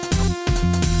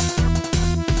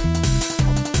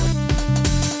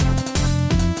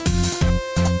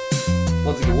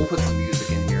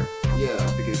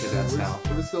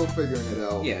figuring it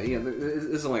out. Yeah, this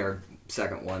is only our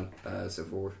second one, so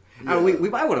forth. Yeah. We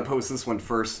might want to post this one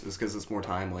first, just because it's more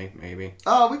timely, maybe.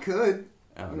 Oh, we could.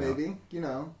 Maybe.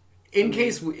 In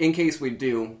case we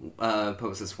do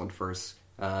post this one first,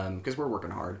 because we're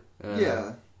working hard.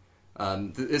 Yeah.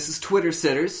 This is Twitter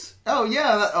Sitters. Oh,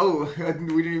 yeah.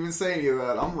 We didn't even say any of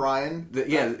that. I'm Ryan.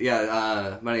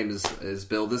 My name is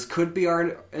Bill. This could be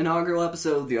our inaugural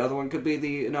episode. The other one could be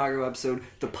the inaugural episode.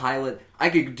 The pilot. I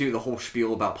could do the whole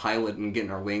spiel about pilot and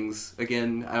getting our wings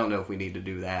again. I don't know if we need to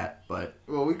do that, but...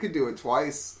 Well, we could do it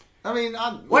twice. I mean,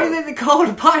 why do they call it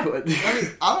a pilot? I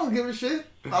mean, I don't give a shit.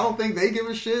 I don't think they give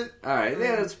a shit. Alright,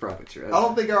 yeah, that's probably true. I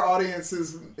don't think our audience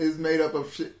is made up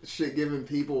of shit-giving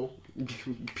people.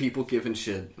 People giving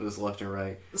shit was left and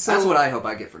right. So, that's what I hope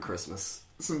I get for Christmas.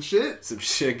 Some shit? Some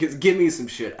shit. Give me some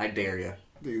shit. I dare you.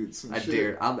 Dude, some shit. I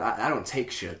dare. I don't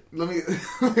take shit.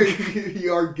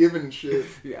 You are giving shit.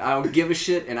 I don't give a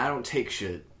shit and I don't take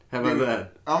shit. How about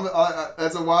that?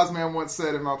 As a wise man once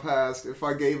said in my past, if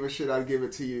I gave a shit, I'd give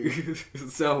it to you.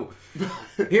 So,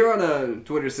 here on a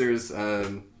Twitter series,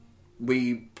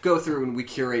 we go through and we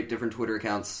curate different Twitter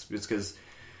accounts just because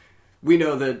we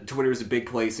know that Twitter is a big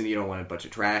place and you don't want a bunch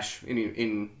of trash in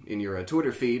your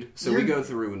Twitter feed. So we go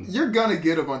through and... You're gonna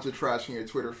get a bunch of trash in your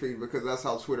Twitter feed because that's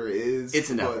how Twitter is. It's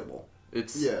inevitable.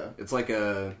 It's like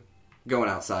going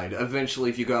outside. Eventually,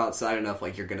 if you go outside enough,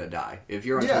 you're gonna die. If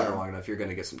you're on Twitter long enough, you're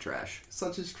gonna get some trash.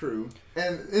 Such is true.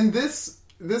 And in this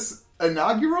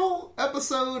inaugural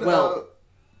episode... Well,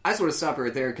 I just want to stop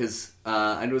right there because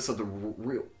I noticed something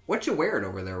real... What you wearing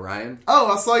over there, Ryan?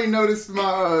 Oh, I saw you notice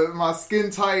my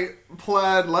skin-tight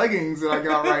plaid leggings that I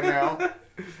got right now.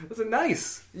 That's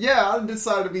nice. Yeah, I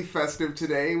decided to be festive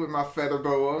today with my feather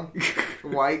boa,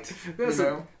 white,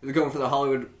 Going for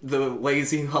the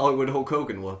lazy Hollywood Hulk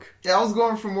Hogan look. Yeah, I was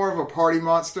going for more of a party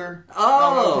monster. Oh! I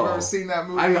don't know if you've ever seen that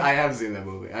movie. I have seen that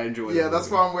movie. I enjoy it. Yeah, that's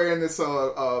why I'm wearing this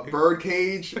bird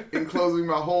cage enclosing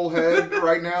my whole head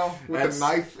right now with a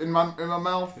knife in my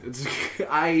mouth.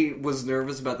 I was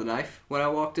nervous about the knife when I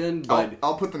walked in, but...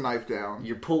 I'll put the knife down.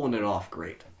 You're pulling it off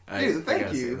great. Dude,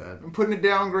 thank you. I'm putting it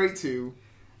down great, too.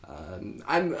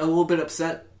 I'm a little bit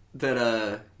upset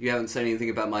that you haven't said anything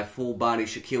about my full body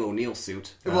Shaquille O'Neal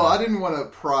suit. Well, I didn't want to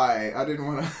pry. I didn't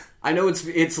want to... I know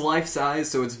it's life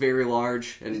size, so it's very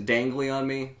large and dangly on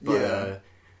me. But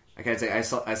I gotta say, I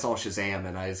saw Shazam,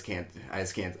 and I just can't.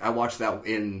 I watched that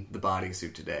in the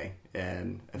bodysuit today,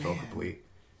 and I felt complete.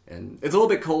 And it's a little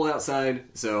bit cold outside,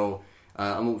 so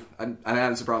I'm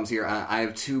having some problems here. I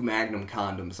have 2 Magnum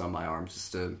condoms on my arms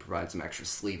just to provide some extra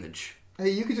sleevage.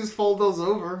 Hey, you could just fold those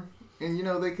over,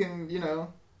 and, they can,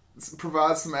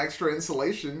 provide some extra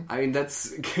insulation. I mean,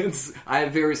 I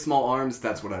have very small arms,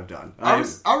 that's what I've done.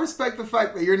 I respect the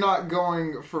fact that you're not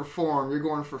going for form, you're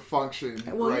going for function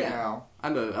now.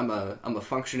 I'm a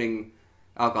functioning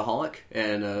alcoholic,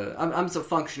 and I'm a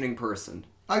functioning person.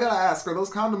 I gotta ask, are those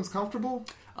condoms comfortable?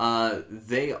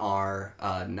 They are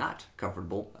not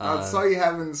comfortable. I saw you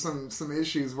having some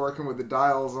issues working with the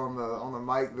dials on the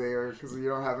mic there because you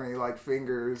don't have any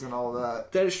fingers and all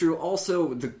that. That is true.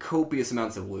 Also, the copious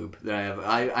amounts of lube that I have.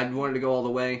 I wanted to go all the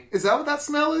way. Is that what that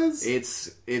smell is?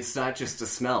 It's not just a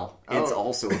smell. It's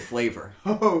also a flavor.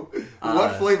 Oh,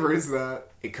 what flavor is that?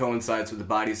 It coincides with the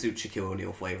bodysuit Shaquille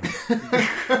O'Neal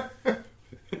flavor.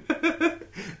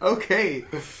 Okay.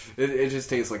 It just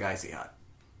tastes like icy hot.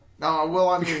 Well,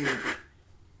 I mean,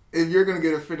 if you're gonna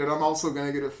get offended, I'm also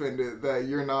gonna get offended that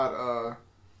you're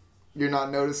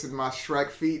not noticing my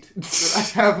Shrek feet that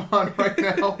I have on right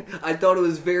now. I thought it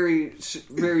was very,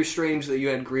 very strange that you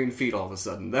had green feet all of a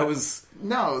sudden. That was...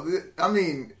 No, I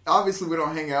mean, obviously we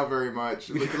don't hang out very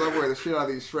much because I wear the shit out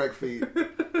of these Shrek feet.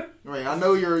 I mean, I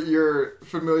know you're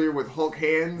familiar with Hulk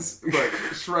hands, but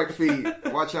Shrek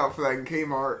feet, watch out for that in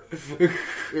Kmart.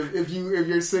 If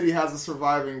your city has a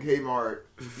surviving Kmart,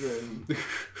 then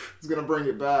it's gonna bring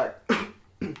it back.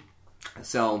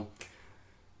 So,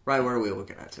 Ryan, what are we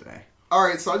looking at today?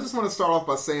 Alright, so I just want to start off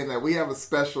by saying that we have a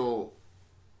special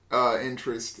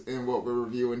interest in what we're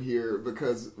reviewing here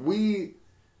because we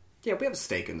have a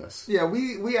stake in this. Yeah,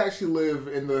 we actually live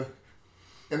in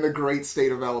the great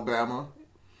state of Alabama.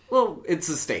 Well, it's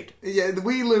a state. Yeah,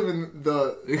 we live in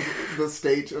the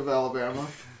state of Alabama.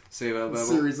 State of Alabama. A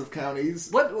series of counties.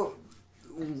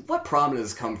 What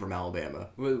prominence come from Alabama?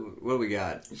 What do we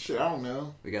got? Shit, I don't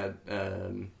know. We got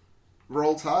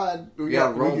Roll Tide.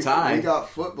 Roll Tide. We got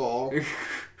football.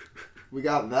 We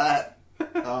got that.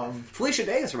 Felicia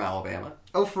Day is from Alabama.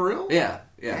 Oh, for real? Yeah.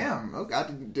 Damn, okay, I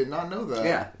did not know that.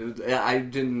 Yeah, I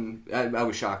didn't. I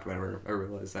was shocked whenever I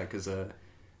realized that because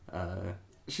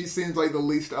she seems like the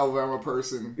least Alabama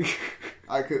person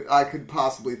I could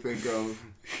possibly think of.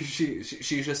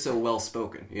 She's just so well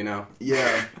spoken, you know.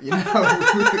 Yeah, you know.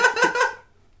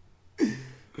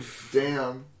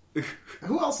 Damn.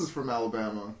 Who else is from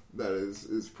Alabama that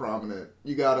is prominent?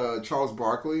 You got Charles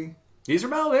Barkley. He's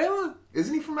from Alabama.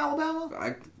 Isn't he from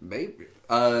Alabama? Maybe.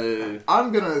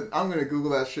 I'm gonna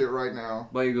Google that shit right now.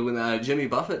 Why are you googling Jimmy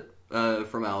Buffett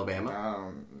from Alabama?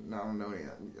 I don't know any.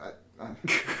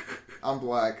 I'm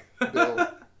black, Bill.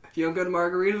 You don't go to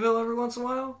Margaritaville every once in a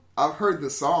while? I've heard the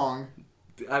song.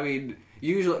 I mean,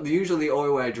 usually the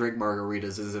only way I drink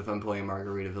margaritas is if I'm playing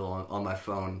Margaritaville on my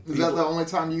phone. Is that the only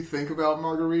time you think about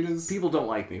margaritas? People don't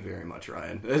like me very much,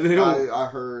 Ryan. I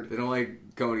heard. They don't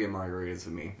like going to get margaritas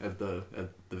with me, at the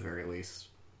very least.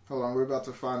 Hold on, we're about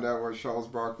to find out where Charles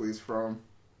Barkley's from.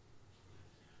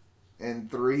 In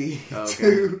 3,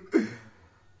 2...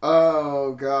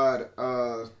 Oh, God.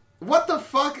 What the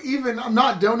fuck even? I'm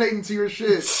not donating to your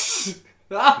shit.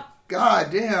 God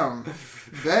damn.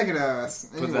 Begging ass.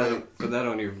 Anyway. Put that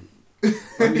on your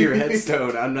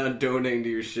headstone. I'm not donating to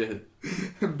your shit.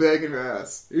 Begging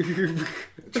ass.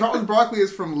 Charles Barkley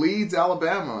is from Leeds,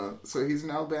 Alabama, so he's an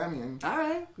Alabamian. All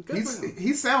right.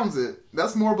 He sounds it.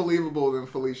 That's more believable than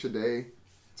Felicia Day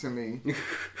to me.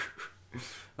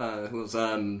 Who was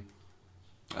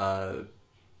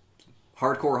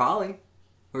Hardcore Holly?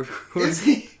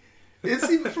 Is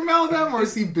he from Alabama or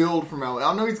is he billed from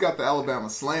Alabama? I know he's got the Alabama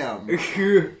Slam.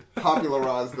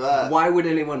 Popularized that. Why would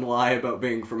anyone lie about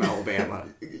being from Alabama?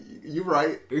 You're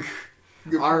right.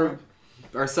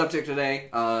 Our subject today,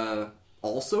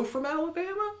 also from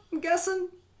Alabama, I'm guessing?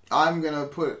 I'm gonna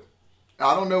put...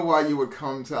 I don't know why you would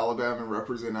come to Alabama and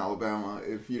represent Alabama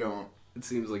if you don't... It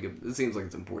seems like it's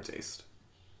in poor taste.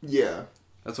 Yeah.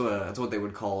 That's what they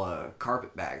would call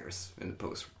carpetbaggers in the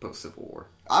post Civil War.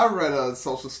 I read a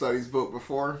social studies book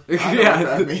before. I know yeah,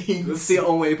 what that means. That's the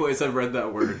only place I've read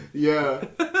that word. Yeah.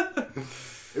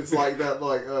 It's like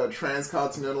that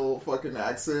transcontinental fucking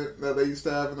accent that they used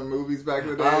to have in the movies back in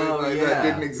the day. That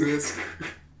didn't exist.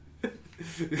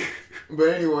 But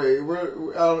anyway,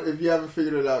 if you haven't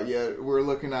figured it out yet, we're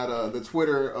looking at the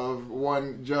Twitter of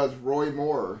one Judge Roy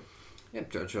Moore. Yep,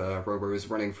 Judge Roy is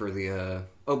running for the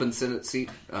open Senate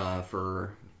seat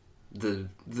for the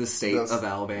state of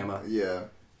Alabama. Yeah,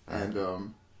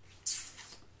 and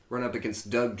run up against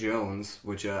Doug Jones,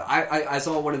 which I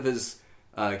saw one of his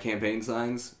campaign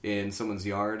signs in someone's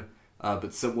yard,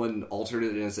 but someone altered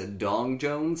it and it said Dong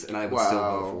Jones, and I would still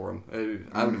vote for him.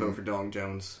 I would vote for Dong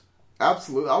Jones.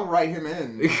 Absolutely, I'll write him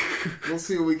in. We'll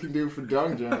see what we can do for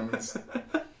Dong Jones.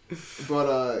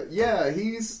 But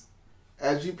he's,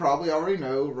 as you probably already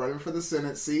know, running for the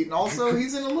Senate seat, and also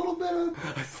he's in a little bit of...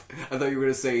 I thought you were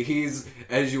going to say he's,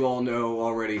 as you all know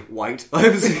already, white.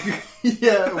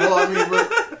 Yeah, well, I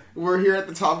mean, we're here at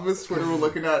the top of his Twitter. We're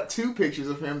looking at 2 pictures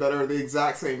of him that are the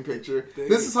exact same picture.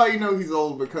 This is how you know he's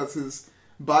old, because his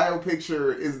bio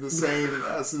picture is the same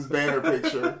as his banner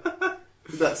picture.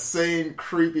 That same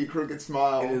creepy, crooked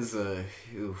smile. It is,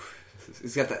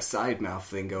 he's got that side mouth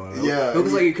thing going on. Yeah. It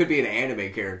looks like he could be an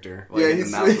anime character. Like, yeah,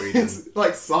 it's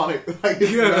like Sonic. Like,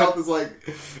 his mouth is,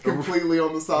 completely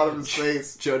on the side of his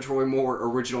face. Judge Roy Moore,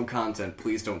 original content.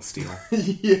 Please don't steal.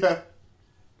 Yeah.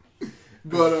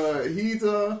 But, he's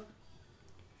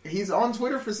on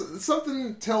Twitter for...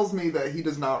 Something tells me that he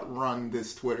does not run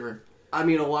this Twitter. I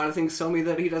mean, a lot of things tell me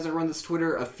that he doesn't run this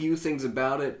Twitter. A few things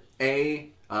about it.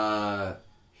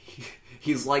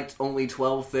 He's liked only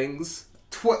 12 things.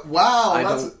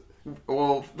 Wow,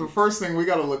 well, the first thing we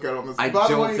gotta look at on this... I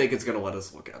don't think it's gonna let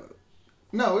us look at it.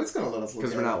 No, it's gonna let us look at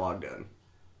it. Because we're not logged in.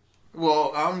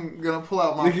 Well, I'm gonna pull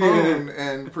out my phone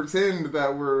and pretend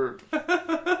that we're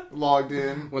logged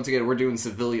in. Once again, we're doing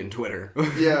civilian Twitter.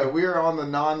 Yeah, we are on the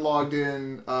non-logged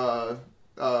in,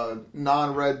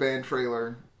 non-red band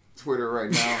trailer Twitter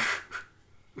right now.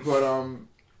 But,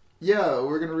 yeah,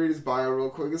 we're going to read his bio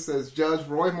real quick. It says, Judge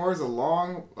Roy Moore is a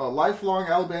lifelong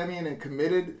Alabamian and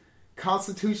committed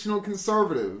constitutional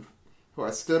conservative who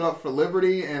has stood up for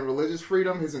liberty and religious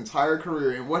freedom his entire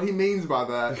career. And what he means by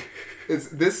that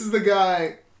is this is the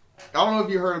guy... I don't know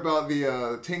if you heard about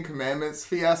the 10 Commandments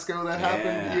fiasco that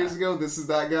happened years ago. This is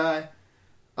that guy.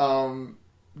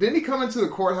 Didn't he come into the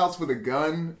courthouse with a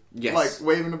gun? Yes.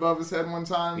 Waving above his head one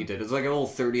time? He did. It was like a little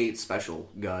 38 special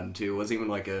gun, too. It wasn't even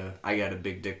like I got a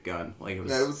big dick gun. Like it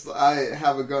was... Yeah, it was, I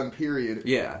have a gun, period.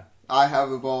 Yeah. I have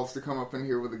the balls to come up in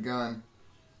here with a gun.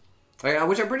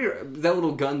 Which I'm pretty... That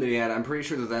little gun that he had, I'm pretty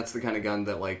sure that's the kind of gun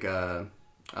that,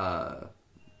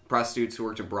 prostitutes who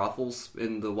worked at brothels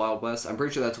in the Wild West, I'm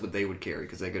pretty sure that's what they would carry,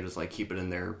 because they could just, keep it in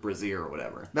their brassiere or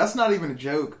whatever. That's not even a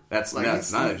joke. That's not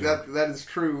a joke. That is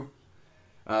true.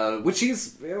 Which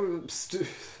he's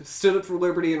stood up for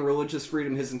liberty and religious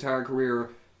freedom his entire career.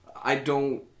 I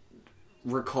don't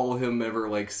recall him ever,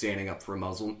 like, standing up for a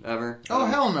Muslim, ever. Oh,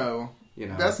 hell no. You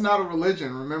know. That's not a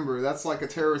religion, remember. That's like a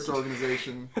terrorist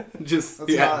organization. Just,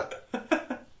 That's not...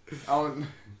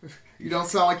 You don't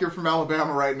sound like you're from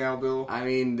Alabama right now, Bill. I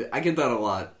mean, I get that a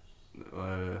lot.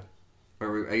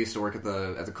 I used to work at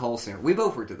the call center. We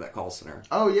both worked at that call center.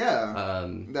 Oh, yeah.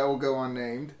 That will go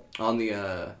unnamed. On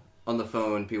the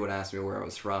phone, people would ask me where I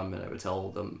was from, and I would tell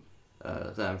them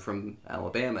that I'm from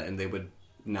Alabama, and they would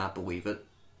not believe it.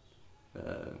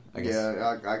 I guess,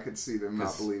 yeah, I could see them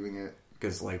not believing it.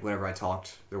 Because, like, whenever I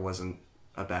talked, there wasn't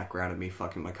a background of me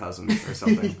fucking my cousin or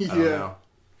something. Yeah. I don't know.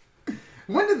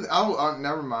 When did...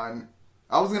 never mind.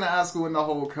 I was going to ask when the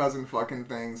whole cousin fucking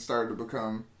thing started to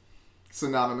become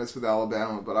synonymous with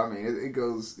Alabama, but I mean,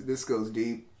 this goes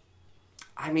deep.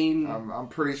 I mean... I'm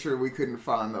pretty sure we couldn't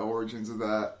find the origins of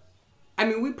that. I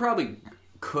mean, we probably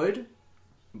could,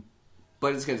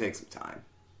 but it's going to take some time.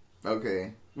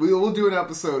 Okay. We'll do an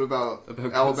episode about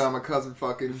Alabama cousin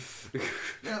fucking.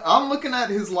 I'm looking at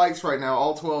his likes right now,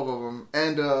 all 12 of them.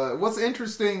 And what's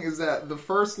interesting is that the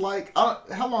first like...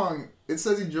 how long? It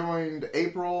says he joined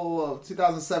April of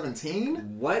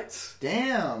 2017? What?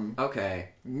 Damn. Okay.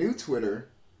 New Twitter.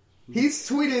 He's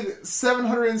tweeted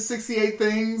 768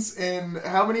 things in...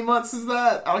 How many months is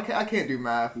that? I can't do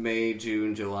math. May,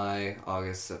 June, July,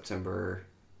 August, September,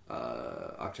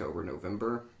 October,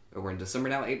 November. We're in December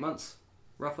now, 8 months.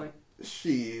 Roughly.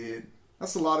 Shit.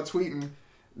 That's a lot of tweeting.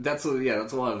 That's a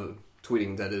lot of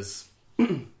tweeting that is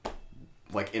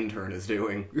like intern is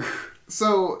doing.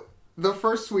 So the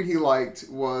first tweet he liked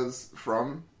was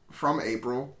from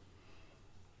April.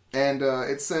 And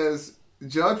it says,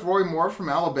 Judge Roy Moore from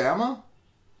Alabama?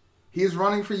 He is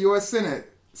running for U.S.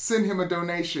 Senate. Send him a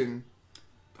donation.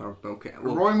 Okay.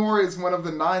 Well, Roy Moore is one of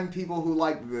the 9 people who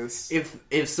liked this.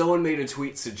 If someone made a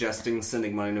tweet suggesting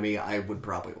sending money to me, I would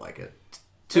probably like it.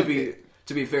 To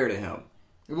be fair to him,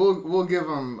 we'll give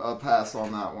him a pass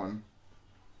on that one.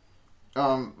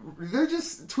 They're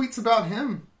just tweets about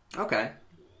him. Okay.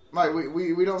 Like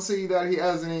we don't see that he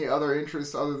has any other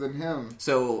interests other than him.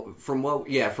 So from what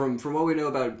we know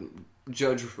about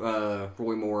Judge Roy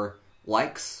Moore,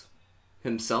 likes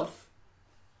himself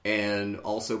and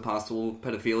also possible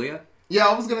pedophilia. Yeah,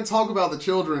 I was going to talk about the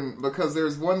children because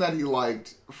there's one that he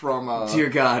liked from... Dear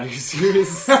God, are you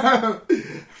serious?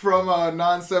 From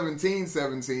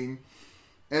 9/17/17.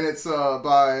 And it's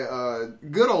by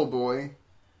good old boy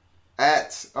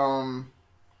at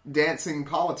Dancing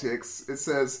Politics. It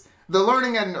says, they're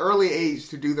learning at an early age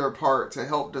to do their part to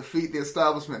help defeat the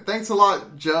establishment. Thanks a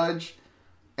lot, Judge.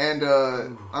 And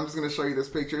I'm just going to show you this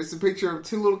picture. It's a picture of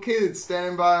 2 little kids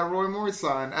standing by a Roy Moore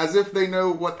sign, as if they know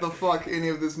what the fuck any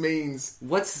of this means.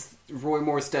 What's Roy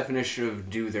Moore's definition of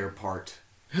do their part?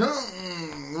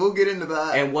 We'll get into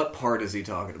that. And what part is he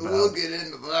talking about? We'll get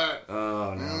into that.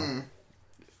 Oh, no.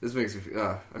 This makes me...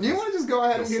 you want to just go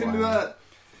ahead and get into that?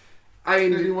 I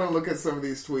mean... Or do you want to look at some of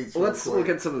these tweets? Let's look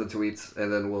at some of the tweets,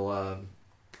 and then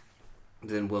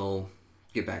we'll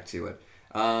get back to it.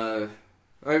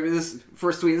 This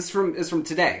first tweet is from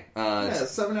today.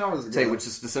 7 hours ago. Today, which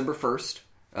is December 1st.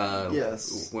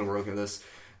 Yes. When we're looking at this.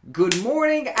 Good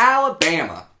morning,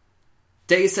 Alabama.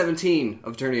 Day 17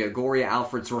 of Attorney Gloria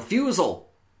Alfred's refusal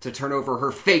to turn over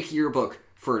her fake yearbook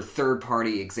for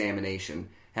third-party examination.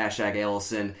 Hashtag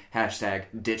Ellison. Hashtag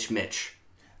Ditch Mitch.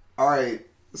 Alright,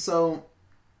 so...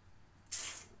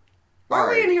 Why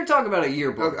are we in here talking about a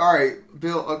yearbook? Alright,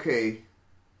 Bill, okay.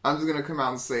 I'm just gonna come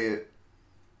out and say it.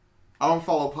 I don't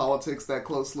follow politics that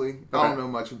closely. Okay. I don't know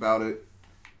much about it.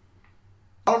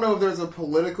 I don't know if there's a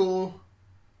political,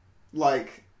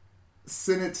 like,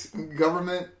 Senate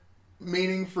government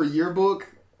meaning for yearbook,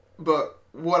 but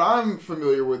what I'm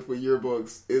familiar with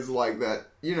yearbooks is like that,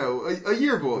 you know, a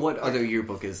yearbook. What other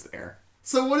yearbook is there?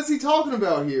 So what is he talking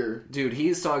about here? Dude,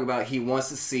 he's talking about he wants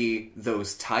to see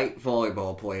those tight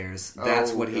volleyball players.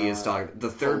 That's what he is talking about. The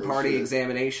third-party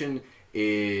examination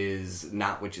is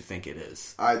not what you think it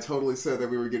is. I totally said that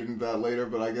we were getting into that later,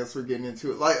 but I guess we're getting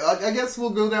into it. Like, I guess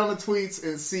we'll go down the tweets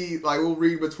and see, like, we'll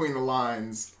read between the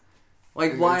lines.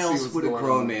 Like, why else would a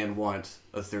grown man want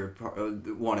a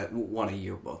want a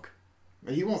yearbook?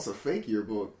 He wants a fake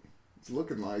yearbook. It's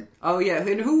looking like. Oh yeah,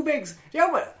 and who makes? You know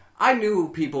what? I knew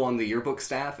people on the yearbook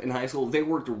staff in high school. They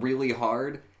worked really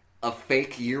hard. A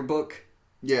fake yearbook.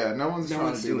 Yeah, no one's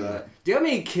trying to do that. Do you know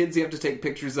how many kids you have to take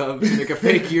pictures of to make a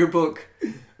fake yearbook?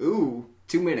 Ooh,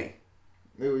 too many.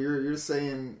 Ooh, you're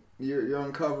saying you're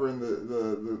uncovering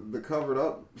the covered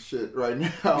up shit right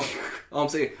now. I'm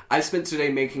saying I spent today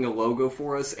making a logo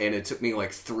for us, and it took me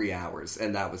like 3 hours,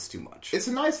 and that was too much. It's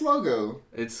a nice logo.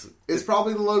 It's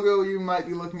probably the logo you might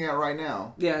be looking at right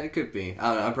now. Yeah, it could be. I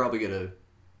don't know, I'm probably gonna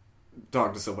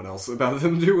talk to someone else about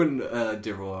them doing a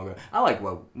different logo. I like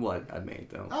what I made,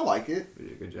 though. I like it. You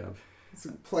did a good job. It's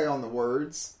a play on the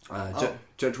words.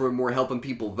 Judge Roy Moore helping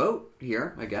people vote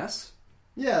here, I guess.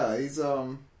 Yeah, he's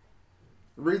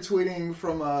retweeting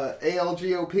from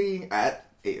ALGOP at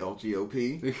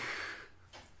ALGOP.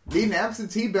 Need an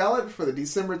absentee ballot for the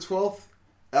December 12th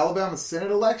Alabama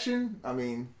Senate election? I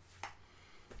mean,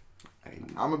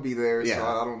 I'm going to be there, so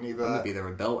I don't need that. I'm going to be there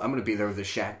with I'm going to be there with a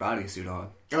Shaq bodysuit on.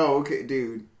 Oh, okay,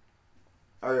 dude.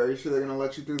 Are you sure they're going to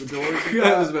let you through the doors?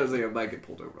 I was about to say, I might get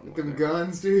pulled over on the way them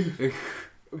guns, dude.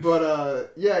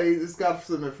 But, yeah, he's got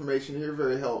some information here,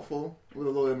 very helpful, with a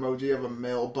little emoji of a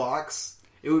mailbox.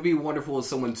 It would be wonderful if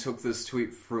someone took this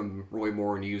tweet from Roy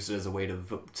Moore and used it as a way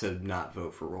to not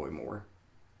vote for Roy Moore.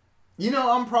 You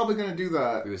know, I'm probably going to do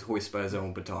that. He was hoisted by his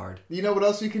own petard. You know what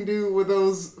else you can do with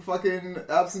those fucking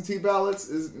absentee ballots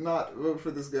is not vote for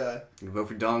this guy. You can vote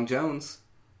for Dong Jones.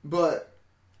 But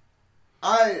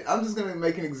I'm just going to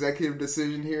make an executive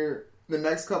decision here. The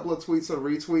next couple of tweets are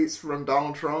retweets from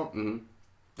Donald Trump. Mm-hmm.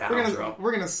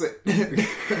 We're going to say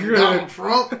Donald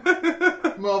Trump.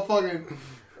 Motherfucking.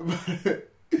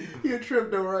 You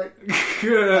tripped though, right?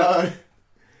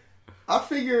 I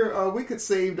figure we could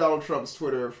save Donald Trump's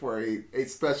Twitter for a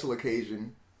special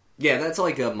occasion. Yeah, that's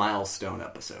like a milestone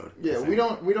episode. Yeah, we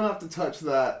don't have to touch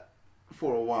that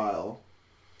for a while.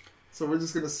 So we're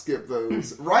just gonna skip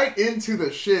those. Right into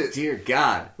the shit. Dear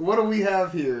God. What do we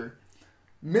have here?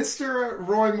 Mr.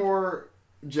 Roy Moore,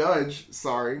 Judge,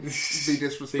 sorry, be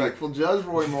disrespectful, Judge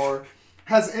Roy Moore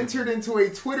has entered into a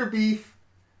Twitter beef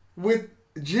with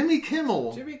Jimmy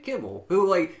Kimmel. Jimmy Kimmel, who,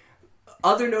 like,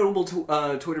 other notable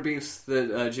Twitter beefs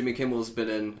that Jimmy Kimmel's been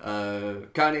in,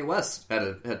 Kanye West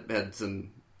had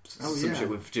some shit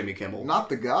with Jimmy Kimmel. Not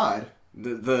the God.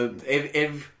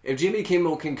 If Jimmy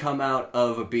Kimmel can come out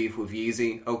of a beef with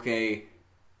Yeezy, okay,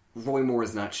 Roy Moore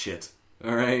is not shit.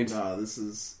 All right. Nah,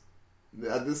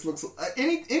 this looks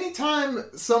anytime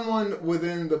someone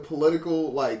within the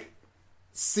political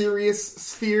serious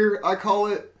sphere, I call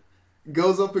it,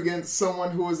 goes up against someone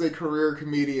who is a career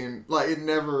comedian, it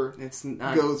never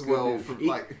goes well for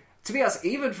to be honest,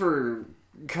 even for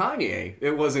Kanye,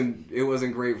 it wasn't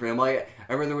great for him. I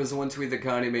remember there was one tweet that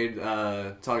Kanye made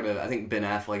talking to, I think, Ben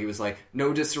Affleck. He was like,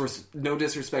 no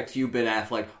disrespect to you, Ben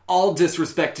Affleck. All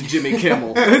disrespect to Jimmy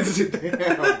Kimmel.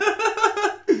 Damn.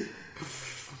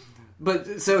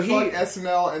 But so fuck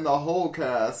SNL and the whole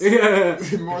cast. Yeah.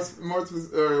 more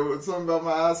something about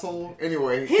my asshole.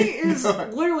 Anyway, he is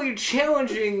literally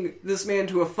challenging this man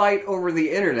to a fight over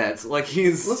the internet. Let's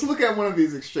look at one of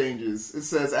these exchanges. It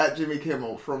says, at Jimmy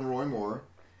Kimmel from Roy Moore.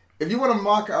 If you want to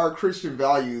mock our Christian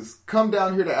values, come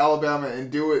down here to Alabama and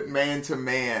do it man to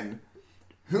man.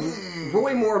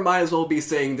 Roy Moore might as well be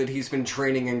saying that he's been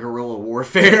training in guerrilla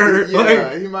warfare.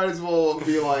 Yeah, he might as well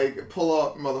be pull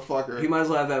up, motherfucker. He might as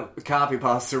well have that copy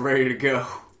pasta ready to go.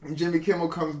 Jimmy Kimmel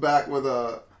comes back with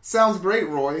sounds great,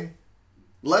 Roy.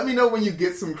 Let me know when you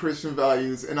get some Christian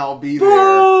values and I'll be there.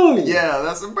 Boom! Yeah,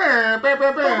 that's a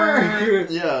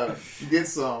yeah, get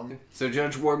some. So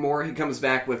Judge Roy Moore, he comes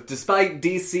back with, despite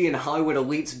DC and Hollywood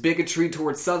elites' bigotry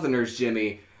towards Southerners,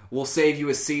 Jimmy, we'll save you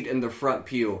a seat in the front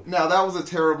pew. Now, that was a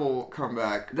terrible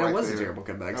comeback. That was a terrible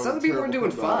comeback. Southern people are doing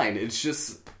fine. It's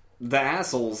just the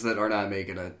assholes that are not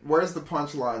making it. Where's the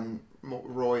punchline,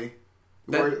 Roy?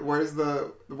 Where's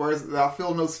I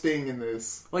feel no sting in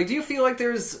this. Do you feel like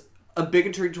there's a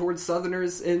bigotry towards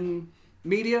Southerners in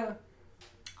media?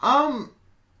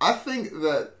 I think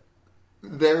that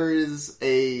there is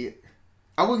I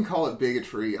wouldn't call it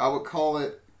bigotry. I would call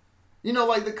it,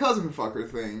 the cousin fucker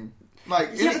thing.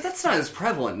 That's not as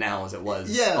prevalent now as it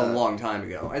was a long time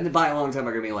ago. And by a long time,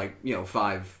 I mean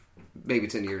 5, maybe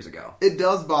 10 years ago. It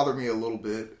does bother me a little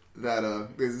bit that,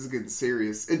 this is getting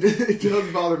serious. It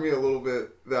does bother me a little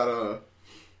bit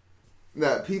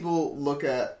that people look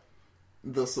at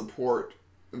the support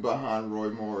behind Roy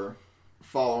Moore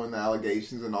following the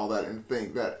allegations and all that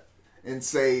and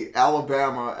say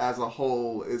Alabama as a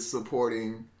whole is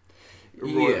supporting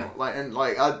Roy.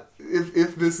 Yeah.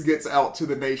 If this gets out to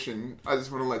the nation, I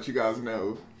just want to let you guys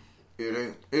know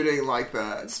it ain't like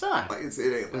that. It's not. It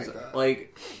ain't like that.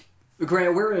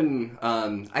 Grant, we're in.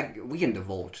 We can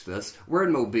divulge this. We're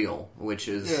in Mobile, which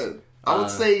is. Yeah, I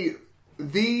would say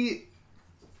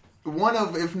one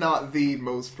of, if not the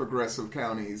most progressive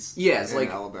counties. Yeah, it's in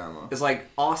Alabama. It's like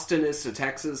Austin is to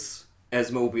Texas,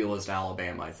 as Mobile is to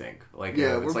Alabama. I think.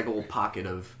 It's like a little pocket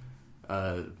of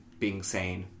being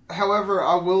sane. However,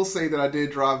 I will say that I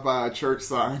did drive by a church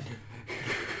sign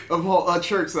of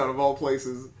all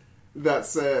places that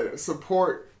said,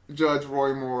 "Support Judge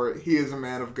Roy Moore. He is a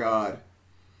man of God."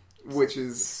 which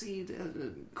is See,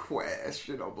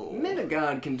 questionable. man of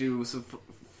God can do some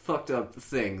fucked up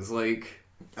things. Like,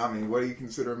 I mean, what do you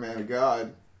consider a man of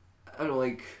God? I don't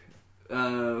like,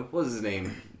 what is his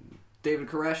name? David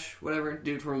Koresh, whatever,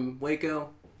 dude from Waco.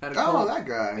 Had a Oh, cult. that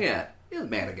guy. Yeah, he was a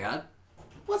man of God.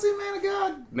 Was he a man of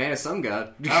God? Man of some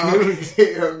God.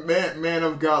 Man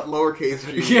of God,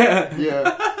 lowercase g. Yeah.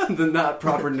 Yeah. The not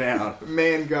proper noun.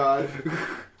 Man God.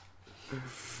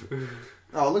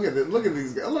 Oh, look at this. Look at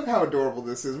these guys. Look how adorable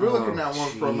this is. We're looking at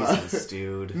one from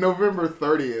dude. November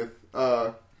 30th.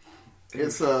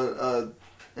 It's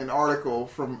an article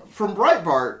from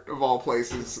Breitbart, of all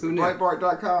places. Who knew?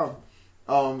 Breitbart.com.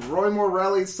 Roy Moore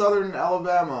rally, Southern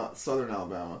Alabama.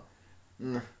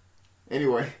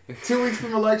 Anyway, 2 weeks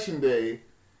from Election Day.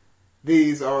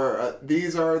 These are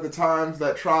the times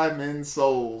that try men's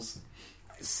souls.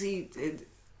 See,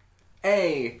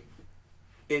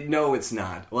 no, it's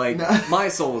not. Like, No. my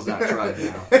soul is not tried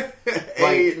now. No,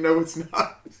 it's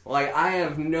not. Like, I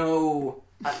have no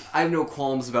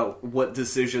qualms about what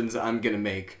decisions I'm gonna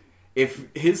make. If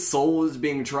his soul is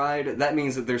being tried, that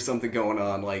means that there's something going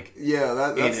on, like, Yeah,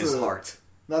 that's in his heart.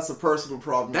 That's a personal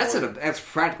problem. That's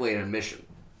practically an admission.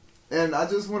 And I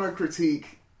just want to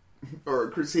critique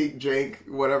Jake,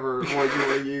 whatever word you want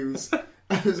to use.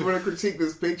 I just want to critique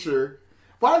this picture.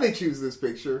 Why did they choose this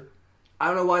picture? I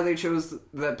don't know why they chose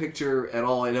that picture at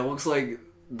all, and it looks like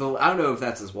I don't know if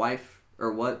that's his wife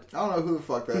or what. I don't know who the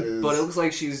fuck that is. But it looks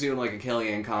like she's doing like a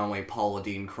Kellyanne Conway, Paula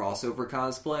Deen crossover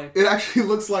cosplay. It actually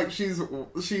looks like she's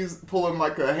pulling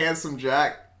like a Handsome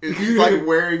Jack. She's like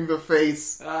wearing the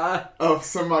face of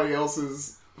somebody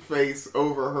else's face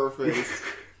over her face.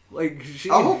 Like,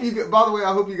 I hope you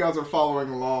guys are following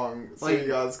along so Like, you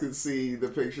guys can see the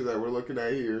picture that we're looking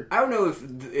at here. I don't know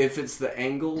if it's the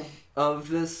angle of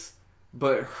this,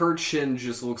 but her chin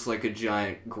just looks like a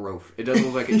giant growth. It doesn't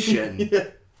look like a chin. Yeah.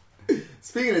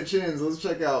 Speaking of chins, let's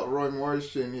check out Roy Moore's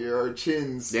chin here, or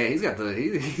chins. Yeah, he's got the...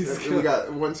 We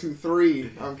got 1, 2,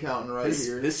 3. I'm counting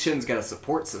here. This chin's got a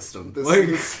support system.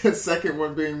 The second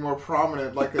one being more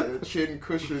prominent, like a chin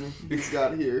cushion he's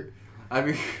got here. I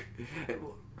mean,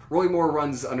 Roy Moore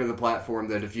runs under the platform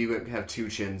that if you have 2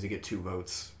 chins, you get 2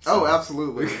 votes. So. Oh,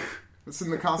 absolutely. It's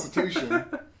in the Constitution.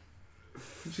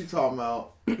 What you talking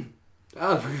about?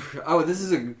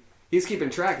 He's keeping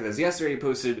track of this. Yesterday he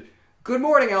posted, "Good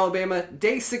morning, Alabama.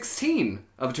 Day 16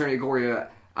 of Attorney Gloria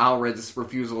Allred's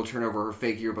refusal to turn over her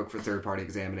fake yearbook for third-party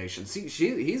examination." See,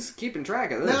 he's keeping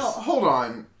track of this. Now, hold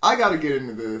on. I gotta get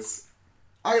into this.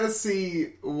 I gotta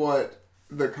see what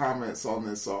the comments on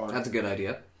this are. That's a good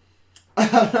idea.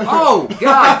 Oh,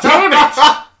 god damn it!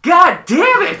 God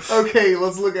damn it! Okay,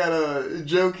 let's look at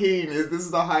Joe Keene. This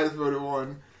is the highest voted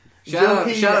one. Shout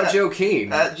out Joe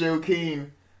Keene. At Joe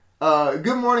Keene.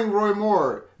 Good morning, Roy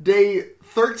Moore. Day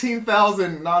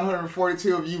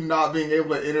 13,942 of you not being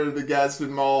able to enter the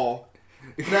Gadsden Mall.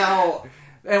 Now,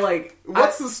 and like,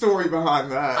 what's the story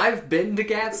behind that? I've been to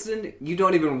Gadsden. You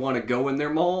don't even want to go in their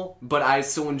mall, but I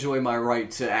still enjoy my right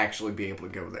to actually be able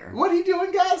to go there. What are you doing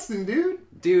in Gadsden,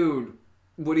 dude? Dude,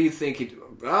 what do you think?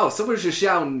 Someone's just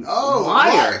shouting, "Oh,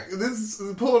 liar!" This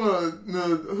is pulling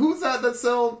who's that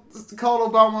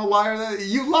called Obama a liar?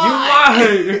 You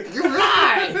lie! You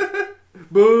lie!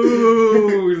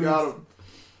 Boo! Got him.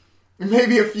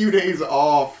 Maybe a few days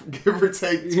off, give or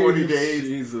take 20 days.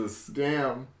 Jesus,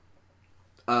 damn.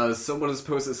 Someone has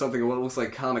posted something what looks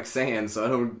like Comic Sans,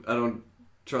 so I don't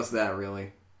trust that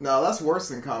really. No, that's worse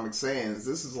than Comic Sans.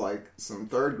 This is like some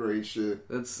 3rd grade shit.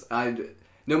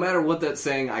 No matter what that's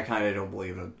saying, I kind of don't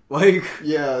believe it. Like,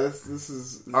 yeah, this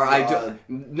is. Or I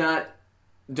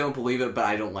don't believe it, but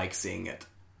I don't like seeing it.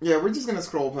 Yeah, we're just gonna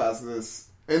scroll past this,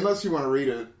 unless you want to read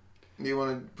it. Do you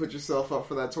want to put yourself up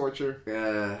for that torture?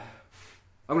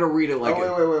 I'm gonna read it like.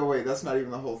 Oh, wait! That's not even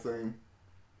the whole thing.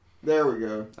 There we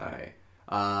go. All right.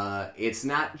 It's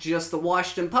not just the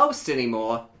Washington Post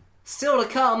anymore. Still to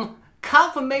come.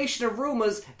 Confirmation of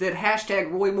rumors that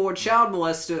hashtag Roy Moore child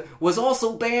molester was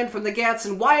also banned from the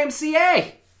Gadsden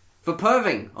YMCA for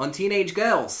perving on teenage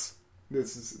girls.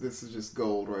 This is just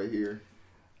gold right here.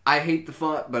 I hate the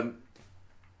font, but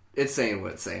it's saying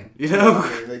what it's saying. You know,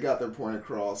 I mean, they got their point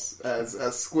across. As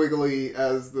squiggly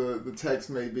as the text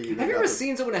may be. Have you ever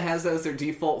seen someone that has that as their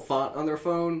default font on their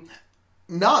phone?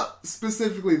 Not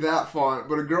specifically that font,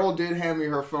 but a girl did hand me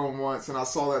her phone once, and I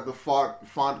saw that the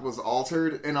font was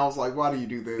altered, and I was like, "Why do you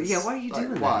do this? Yeah, why are you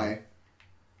doing that? Why?"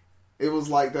 It was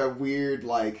like that weird,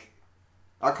 like,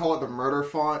 I call it the murder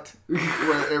font,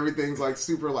 where everything's like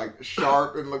super like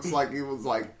sharp and looks like it was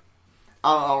like,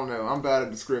 I don't know. I'm bad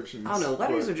at descriptions. I don't know.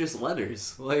 Letters are just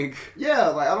letters. Like, yeah,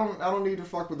 like I don't need to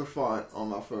fuck with the font on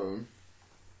my phone.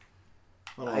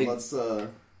 Hold on, let's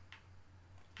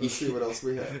Let's see what else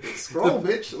we have. Scroll,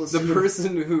 bitch. Let's The see.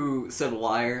 person who said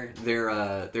liar, their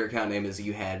account name is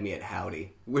You Had Me at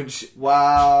Howdy, which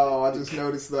Wow, I just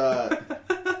noticed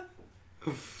that.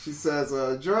 She says,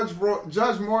 Judge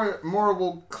Moore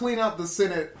will clean up the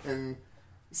Senate and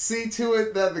see to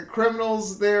it that the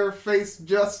criminals there face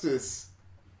justice.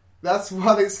 That's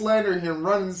why they slander him,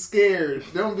 running scared.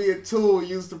 Don't be a tool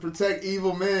used to protect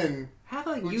evil men. how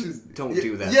about you don't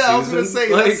do that, Yeah, Susan? I was going to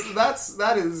say, like,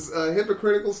 that is a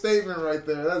hypocritical statement right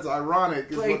there. That's ironic,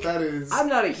 is what that is. I'm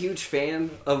not a huge fan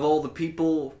of all the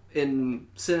people in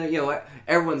sin. You know,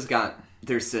 everyone's got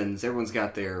their sins. Everyone's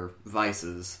got their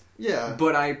vices. Yeah.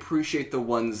 But I appreciate the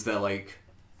ones that, like,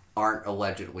 aren't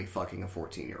allegedly fucking a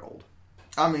 14-year-old.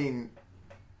 I mean,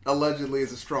 allegedly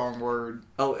is a strong word.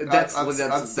 Oh, that's I'd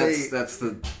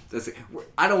the.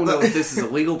 I don't know if this is a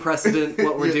legal precedent.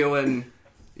 What we're doing,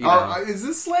 you know. Is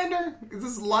this slander? Is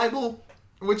this libel?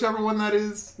 Whichever one that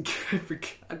is.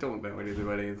 I don't know anything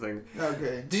about anything.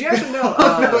 Okay. Did you actually know?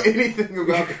 I don't know anything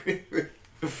about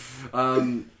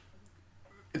anything.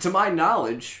 To my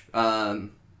knowledge,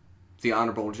 the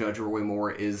Honorable Judge Roy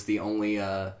Moore is the only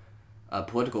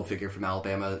political figure from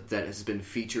Alabama that has been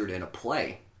featured in a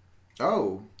play.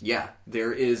 Oh. Yeah,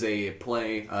 there is a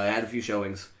play. I had a few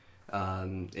showings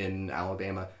in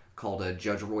Alabama called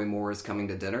Judge Roy Moore is Coming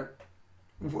to Dinner.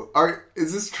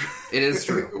 Is this true? It is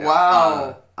true.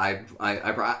 Wow. I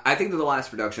think that the last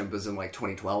production was in like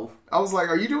 2012. I was like,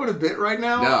 are you doing a bit right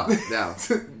now? No.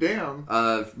 Damn.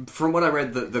 From what I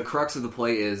read, the crux of the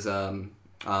play is there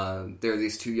are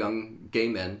these two young gay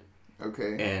men.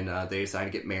 Okay. And they decide to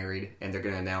get married, and they're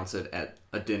going to announce it at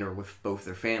a dinner with both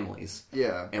their families.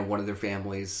 Yeah. And one of their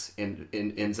families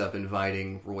ends up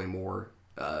inviting Roy Moore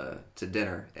to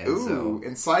dinner. And Ooh,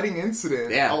 inciting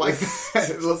incident. Yeah. I like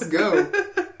that. Let's go.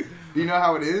 Do you know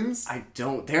how it ends? I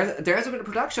don't. There hasn't been a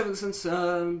production since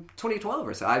 2012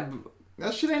 or so.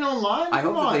 That shit ain't online? I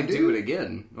hope that they dude. do it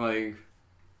again. Like,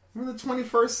 we're in the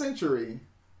 21st century.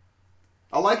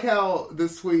 I like how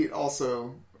this tweet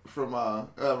also, from a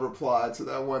reply to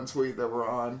that one tweet that we're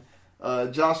on,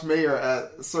 Josh Mayer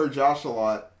at Sir Josh a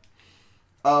lot.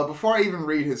 Before I even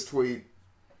read his tweet,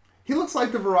 he looks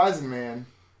like the Verizon man.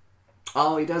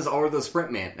 oh, he does, or the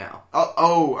Sprint Man now.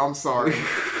 Oh, I'm sorry.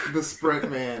 The Sprint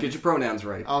man. Get your pronouns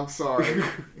right. I'm sorry.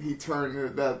 He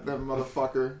turned that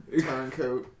motherfucker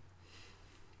turncoat.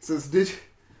 Says, this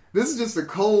is just a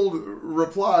cold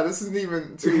reply. This isn't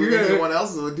even to anyone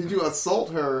else's. Did you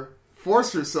assault her?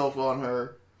 Force yourself on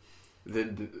her?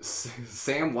 Then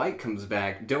Sam White comes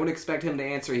back. Don't expect him to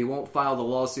answer. He won't file the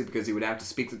lawsuit because he would have to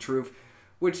speak the truth,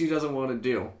 which he doesn't want to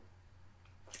do.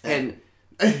 And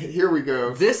here we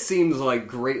go. This seems like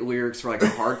great lyrics for like a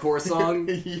hardcore song.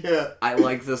 Yeah. I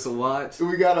like this a lot.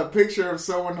 We got a picture of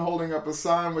someone holding up a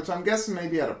sign, which I'm guessing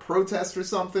maybe at a protest or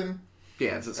something.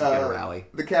 Yeah, it's some kind of rally.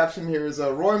 The caption here is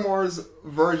Roy Moore's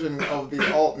version of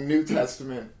the alt New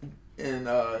Testament in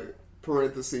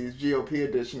parentheses GOP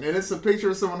edition, and it's a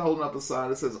picture of someone holding up a sign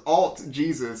that says alt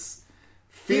Jesus,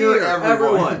 fear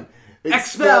everyone,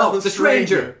 expel the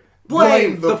stranger,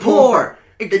 blame the poor,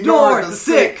 ignore the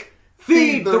sick,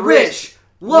 feed the rich,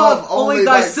 love only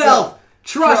thyself,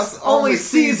 trust only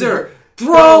Caesar,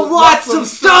 throw lots of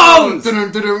stones.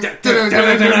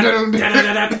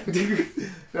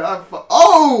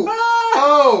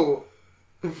 Oh!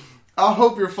 I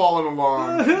hope you're following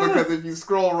along, because if you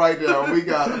scroll right down, we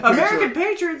got a picture. American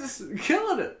Patriots is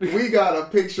killing it. We got a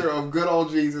picture of good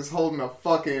old Jesus holding a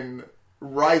fucking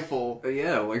rifle.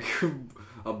 Yeah, like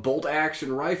a bolt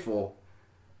action rifle.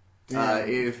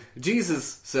 If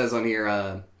Jesus says on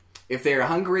here, if they are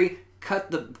hungry,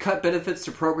 cut benefits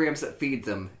to programs that feed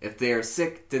them. If they are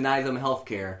sick, deny them health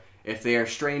care. If they are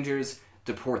strangers,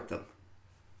 deport them.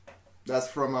 That's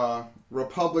from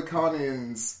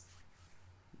Republicans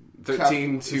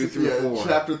 13, 2 through 4.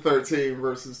 Chapter 13,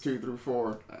 verses 2 through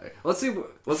 4. Right. Let's see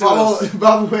what else.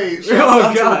 By the way, shout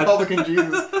out to Republican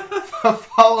Jesus.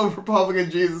 Follow Republican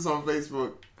Jesus on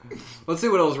Facebook. Let's see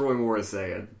what else Roy Moore is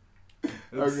saying.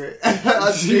 Okay.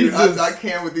 Jesus. I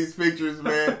can't with these pictures,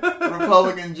 man.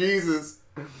 Republican Jesus.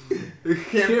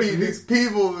 Can't feed these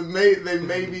people that they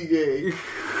may be gay.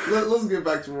 Let's get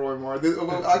back to Roy Moore.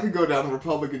 I could go down the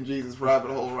Republican Jesus rabbit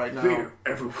hole right now.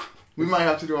 We might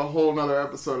have to do a whole nother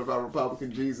episode about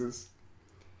Republican Jesus.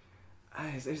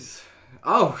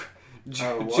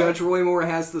 Judge Roy Moore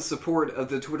has the support of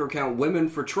the Twitter account Women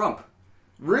for Trump.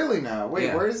 Really now?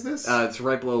 Wait, where is this? It's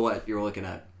right below what you're looking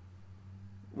at.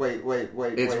 Wait.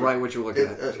 It's right what you're looking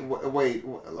at.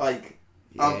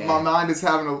 My mind is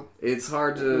having a... It's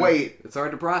hard to... Wait. It's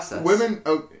hard to process. Women...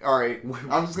 Oh, alright.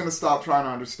 I'm just going to stop trying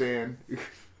to understand.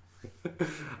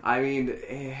 I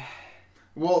mean...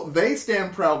 Well, they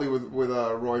stand proudly with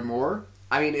Roy Moore.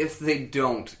 I mean, if they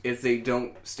don't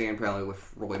stand proudly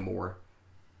with Roy Moore,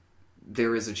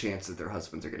 there is a chance that their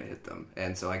husbands are going to hit them,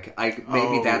 and so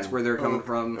maybe that's where they're coming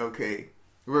from. Okay,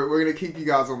 we're going to keep you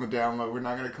guys on the down low. We're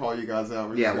not going to call you guys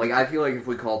out. I feel like if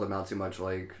we call them out too much,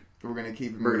 like we're going to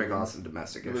keep. We're going to cause some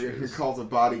domestic issues. We're going to cause a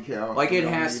body count. Like it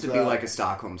has to be like a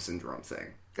Stockholm syndrome thing.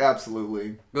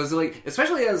 Absolutely, because like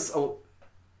especially as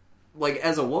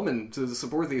a woman to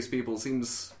support these people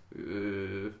seems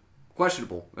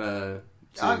questionable.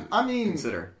 I mean,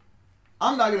 consider.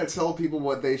 I'm not going to tell people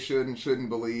what they should and shouldn't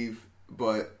believe,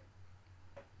 but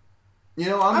you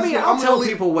know, I'll tell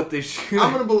people what they should.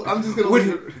 I'm just going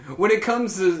to when it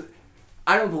comes to.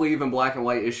 I don't believe in black and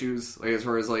white issues, like as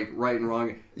far as like right and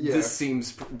wrong. Yeah. This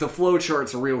seems the flow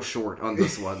chart's real short on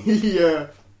this one. Yeah.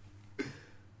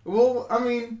 Well, I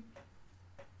mean,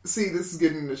 see, this is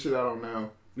getting into shit I don't know.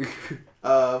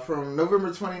 From November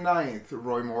 29th,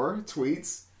 Roy Moore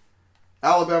tweets,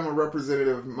 Alabama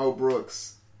Representative Mo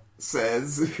Brooks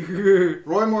says,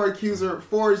 Roy Moore accuser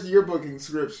forged yearbook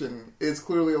inscription is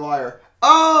clearly a liar.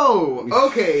 Oh,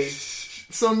 okay.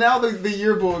 So now the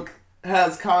yearbook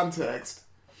has context.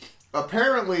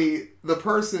 Apparently, the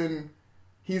person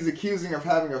he's accusing of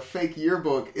having a fake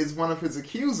yearbook is one of his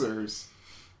accusers.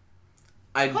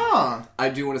 I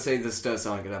do want to say this does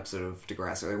sound like an episode of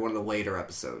Degrassi, like one of the later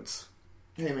episodes.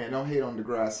 Hey man, don't hate on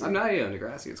Degrassi. I'm not hating on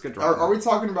Degrassi. It's good drama. Are we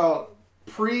talking about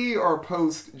pre or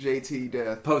post JT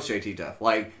death? Post JT death.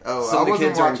 Like some of the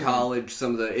kids are in college.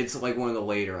 It's like one of the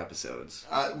later episodes.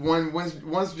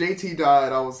 Once JT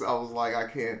died, I was like, I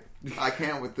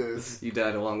can't with this. You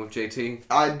died along with JT?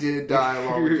 I did die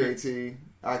along with JT.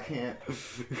 I can't.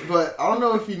 But I don't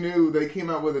know if you knew, they came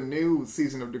out with a new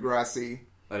season of Degrassi.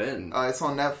 I didn't. It's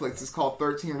on Netflix. It's called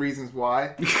 13 Reasons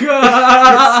Why. It's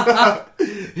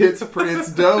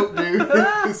dope, dude.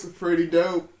 It's pretty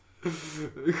dope.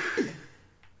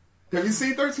 Have you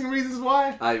seen 13 Reasons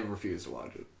Why? I refuse to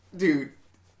watch it, dude.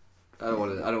 I don't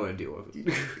want to deal with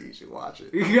it. You should watch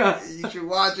it. Yeah, you should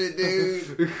watch it,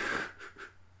 dude.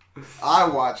 I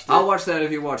watched it. I'll watch that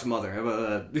if you watch Mother. How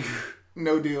about that?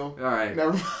 No deal. All right.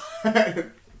 Never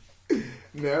mind.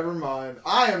 Never mind.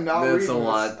 I am not reading this. That's a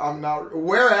lot. I'm not.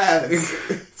 Whereas.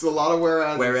 It's a lot of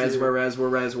whereas.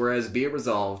 Whereas. Be it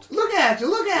resolved. Look at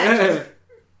you.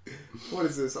 What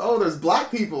is this? Oh, there's black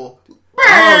people.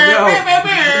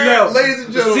 Oh, no. Ladies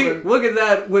and gentlemen. See, look at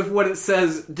that with what it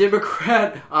says.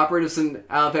 Democrat operatives in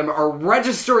Alabama are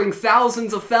registering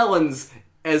thousands of felons.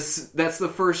 As that's the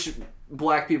first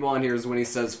black people on here is when he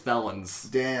says felons.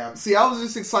 Damn. See, I was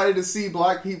just excited to see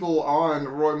black people on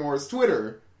Roy Moore's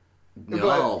Twitter.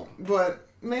 No. But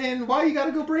man, why you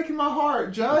gotta go breaking my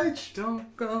heart, Judge?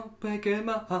 Don't go breaking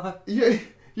my heart.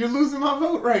 You're losing my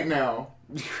vote right now.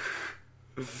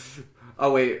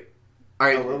 Oh, wait.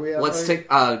 Alright, let's take...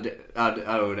 oh,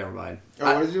 never mind.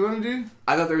 Oh, what did you want to do?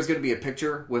 I thought there was going to be a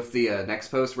picture with the next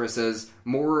post where it says,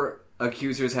 more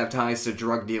accusers have ties to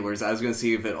drug dealers. I was going to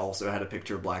see if it also had a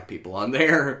picture of black people on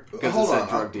there. Because it said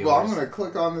drug dealers. Well, I'm going to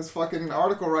click on this fucking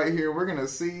article right here. We're going to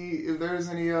see if there's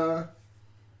any,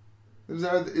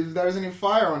 if there's any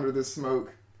fire under this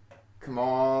smoke. Come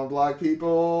on, black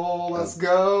people. Let's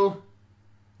go.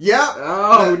 Yep.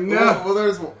 Oh, no. Well,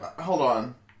 there's... Hold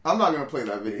on. I'm not going to play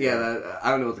that video. Yeah, I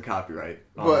don't know what the copyright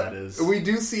on that is. We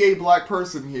do see a black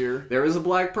person here. There is a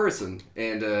black person,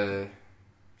 and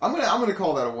I'm gonna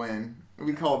call that a win.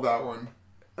 We called that one.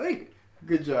 I think.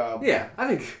 Good job. Yeah,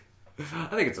 I think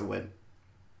it's a win.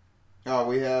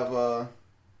 We have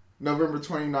November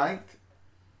 29th.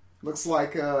 Looks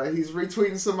like he's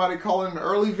retweeting somebody calling an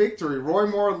early victory. Roy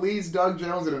Moore leads Doug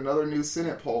Jones in another new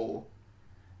Senate poll.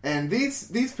 And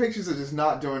these pictures are just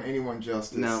not doing anyone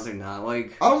justice. No, they're not.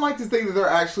 Like, I don't like to think that they're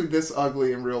actually this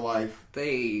ugly in real life.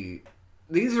 These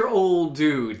are old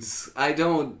dudes. I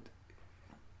mean,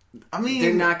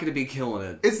 they're not going to be killing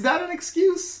it. Is that an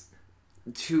excuse?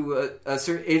 To a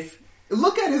certain... If...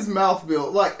 Look at his mouth, Bill.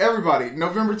 Like, everybody,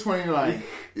 November 29th.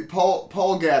 Paul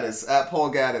Gaddis, at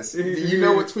Paul Gaddis. You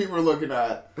know what tweet we're looking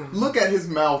at. Look at his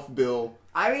mouth, Bill.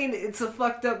 I mean, it's a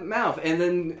fucked up mouth. And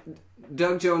then...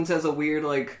 Doug Jones has a weird,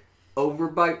 like,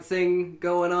 overbite thing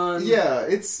going on. Yeah,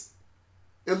 it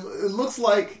looks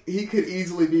like he could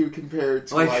easily be compared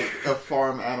to, like a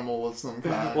farm animal of some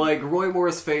kind. Like, Roy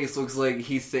Moore's face looks like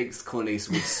he thinks Clint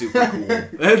Eastwood's super cool.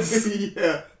 That's...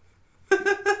 Yeah.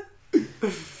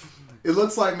 It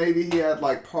looks like maybe he had,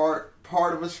 like, part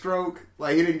of a stroke.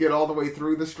 Like, he didn't get all the way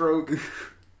through the stroke.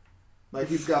 Like,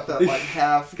 he's got that, like,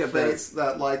 half face,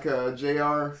 that like,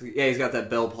 JR. Yeah, he's got that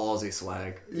Bell Palsy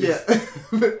swag. Yeah.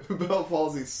 Bell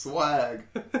Palsy swag.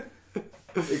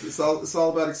 It's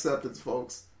all about acceptance,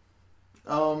 folks.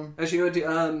 Actually, you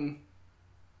know,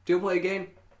 do you play a game?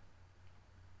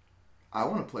 I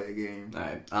want to play a game. All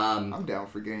right. I'm down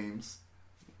for games.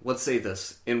 Let's say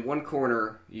this. In one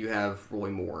corner, you have Roy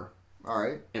Moore. All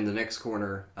right. In the next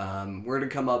corner, we're going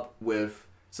to come up with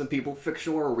some people,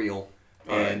 fictional or real,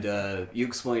 and you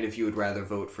explain if you would rather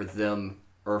vote for them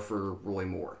or for Roy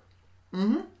Moore.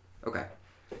 Mm-hmm. Okay.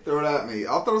 Throw it at me.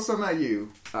 I'll throw some at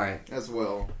you. All right. As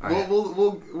well. All right.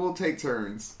 We'll take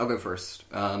turns. I'll go first.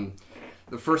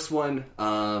 The first one,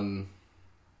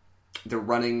 they're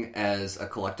running as a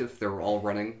collective. They're all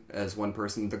running as one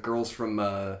person. The girls from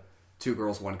Two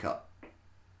Girls, One Cup.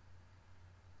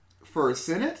 For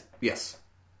Senate? Yes.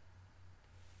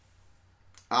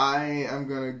 I am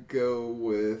going to go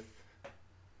with...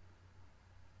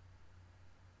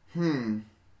 I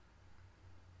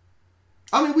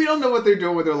mean, we don't know what they're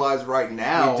doing with their lives right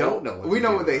now. We don't know. We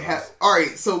know what they have. All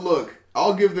right, so look,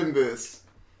 I'll give them this.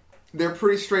 They're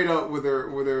pretty straight up with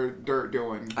their dirt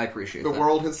doing. I appreciate the that.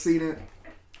 world has seen it.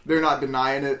 They're not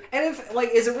denying it. And if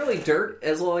is it really dirt?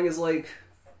 As long as no,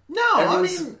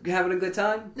 everyone's I mean having a good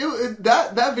time.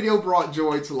 That video brought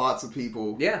joy to lots of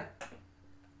people. Yeah.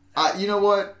 You know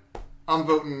what? I'm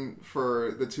voting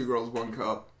for the Two Girls, One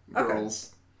Cup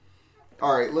girls. Okay.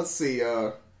 All right, let's see.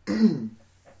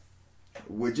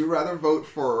 Would you rather vote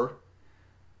for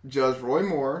Judge Roy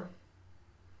Moore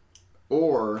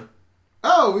or...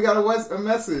 Oh, we got a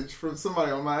message from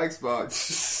somebody on my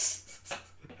Xbox.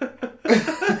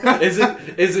 Is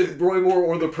it Roy Moore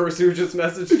or the person who just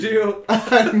messaged you?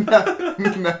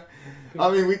 No.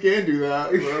 I mean, we can do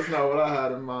that, but that's not what I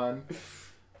had in mind.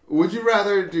 Would you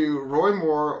rather do Roy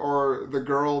Moore or the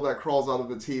girl that crawls out of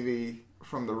the TV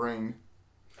from The Ring?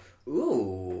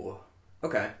 Ooh.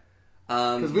 Okay.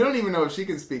 Because we don't even know if she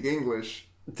can speak English.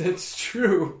 That's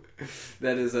true.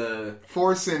 That is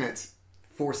For Senate.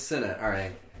 For Senate,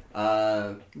 alright.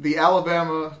 The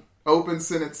Alabama open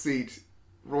Senate seat.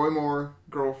 Roy Moore,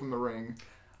 girl from The Ring.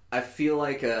 I feel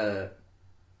like because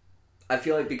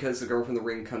the girl from The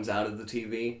Ring comes out of the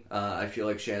TV, I feel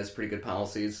like she has pretty good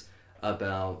policies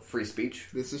about free speech.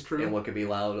 This is true. And what can be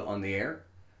allowed on the air.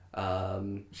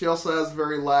 She also has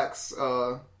very lax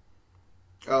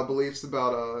beliefs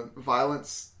about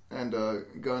violence and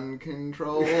gun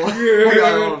control. I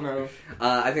don't know.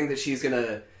 I think that she's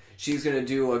gonna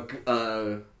do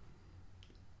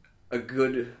a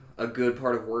good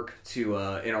part of work to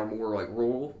in our more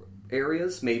rural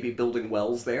areas, maybe building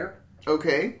wells there.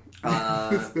 Okay.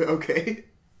 Okay.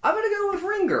 I'm gonna go with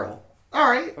Ring Girl. All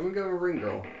right. I'm gonna go with Ring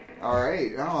Girl. All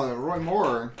right. Oh, Roy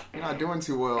Moore, you're not doing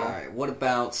too well. All right. What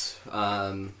about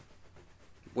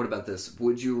this?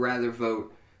 Would you rather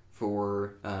vote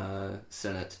for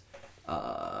Senate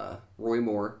Roy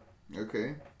Moore?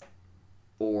 Okay.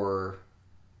 Or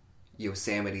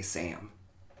Yosemite Sam?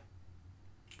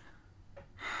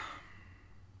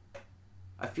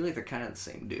 I feel like they're kind of the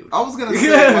same dude. I was gonna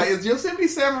say, is Yosemite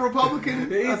Sam a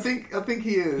Republican? I think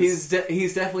he is.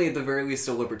 He's definitely at the very least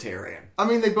a libertarian. I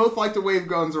mean, they both like to wave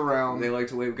guns around. They like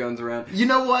to wave guns around. You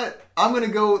know what? I'm gonna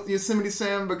go with Yosemite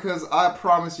Sam because I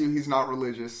promise you he's not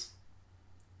religious.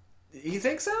 You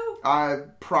think so? I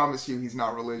promise you he's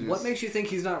not religious. What makes you think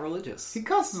he's not religious? He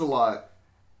cusses a lot.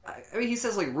 I mean, he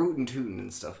says rootin' tootin'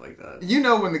 and stuff like that. You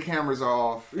know when the cameras are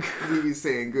off, he's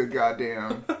saying good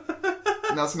goddamn.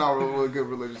 And that's not what a good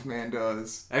religious man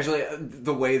does. Actually,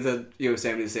 the way that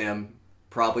Yosemite Sam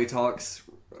probably talks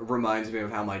reminds me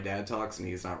of how my dad talks, and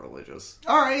he's not religious.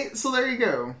 Alright, so there you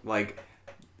go.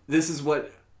 This is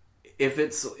what...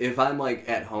 If I'm,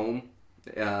 at home,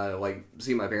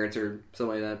 see my parents or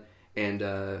something like that,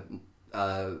 and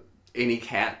any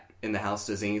cat in the house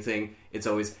does anything, it's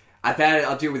always... I've had it,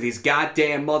 I'll deal with these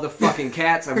goddamn motherfucking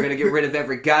cats. I'm gonna get rid of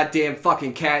every goddamn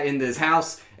fucking cat in this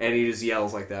house. And he just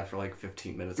yells like that for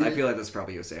 15 minutes. I feel like that's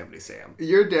probably Yosemite Sam.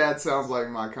 Your dad sounds like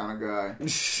my kind of guy.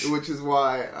 Which is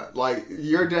why,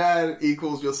 your dad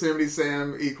equals Yosemite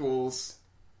Sam equals,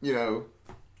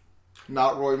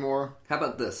 not Roy Moore. How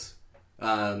about this?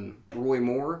 Roy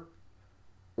Moore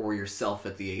or yourself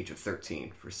at the age of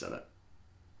 13 for Senate?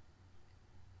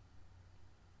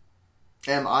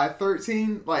 Am I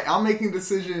 13? I'm making a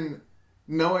decision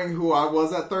knowing who I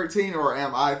was at 13, or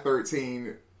am I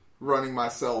 13 running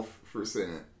myself for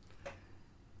Senate?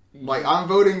 I'm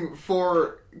voting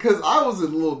for... Because I was a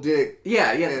little dick.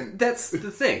 Yeah, and that's the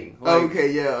thing.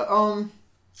 Okay, yeah.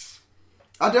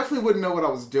 I definitely wouldn't know what I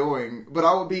was doing, but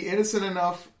I would be innocent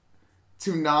enough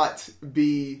to not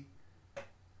be...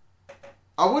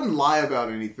 I wouldn't lie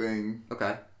about anything.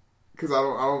 Okay. Because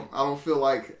I don't feel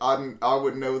like I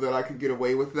would know that I could get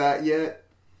away with that yet.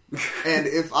 And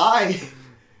if I...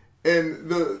 And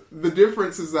the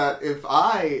difference is that if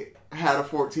I had a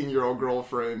 14-year-old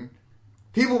girlfriend,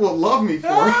 people would love me for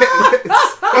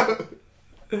it.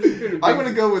 I'm going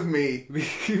to go with me. Be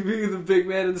the big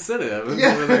man in the Senate with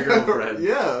Yeah. a girlfriend.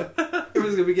 Yeah.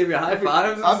 Everyone's going to be giving you high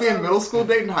fives. I'll be in middle school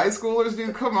dating high schoolers,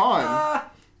 dude. Come on.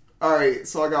 Alright,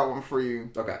 so I got one for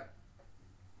you. Okay.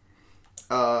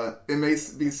 It may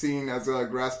be seen as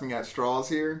grasping at straws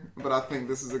here, but I think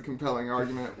this is a compelling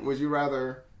argument. Would you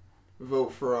rather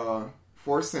vote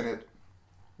for Senate,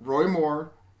 Roy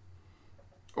Moore,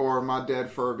 or my dead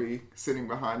Furby sitting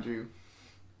behind you?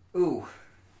 Ooh.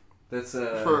 That's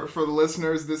For the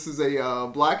listeners, this is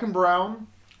a black and brown.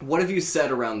 What have you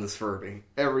said around this Furby?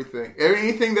 Everything.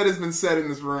 Anything that has been said in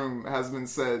this room has been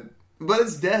said. But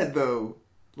it's dead, though.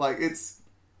 Like, there's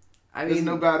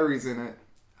no batteries in it.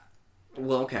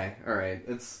 Well, okay. Alright.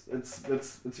 It's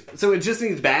so it just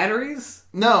needs batteries?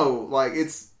 No, like,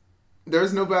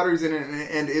 there's no batteries in it,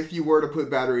 and if you were to put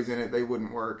batteries in it, they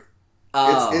wouldn't work.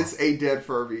 Oh. It's a dead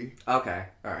Furby. Okay.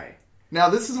 Alright. Now,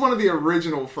 this is one of the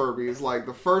original Furbies. Like,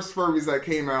 the first Furbies that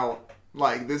came out,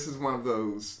 like, this is one of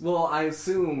those. Well, I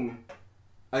assume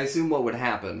what would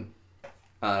happen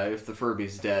if the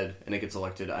Furby's dead and it gets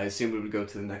elected. I assume it would go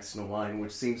to the next in the line,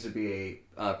 which seems to be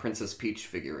a Princess Peach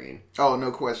figurine. Oh, no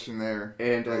question there.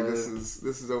 And like, this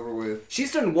is over with.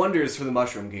 She's done wonders for the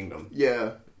Mushroom Kingdom.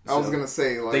 Yeah, I was gonna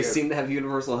say like they seem to have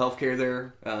universal healthcare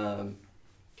there.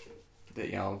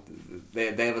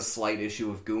 They have a slight issue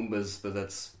with Goombas, but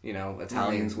that's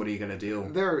Italians. What are you gonna do?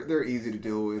 They're easy to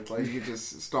deal with. Like you can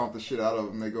just stomp the shit out of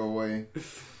them, they go away.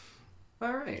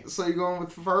 All right. So you going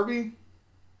with Furby?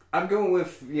 I'm going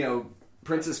with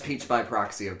Princess Peach by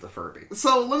proxy of the Furby.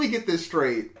 So let me get this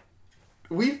straight.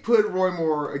 We've put Roy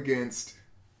Moore against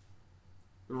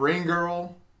Ring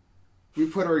Girl. We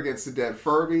put her against the dead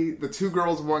Furby. The 2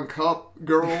 Girls, 1 Cup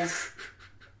girls.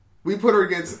 We put her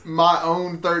against my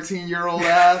own 13-year-old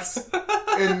ass.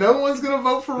 And no one's going to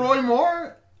vote for Roy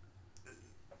Moore?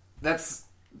 That's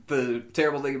the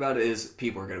terrible thing about it is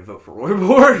people are going to vote for Roy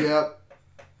Moore. Yep.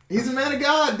 He's a man of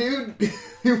God, dude.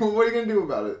 What are you going to do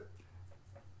about it?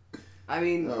 I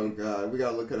mean... Oh, God. We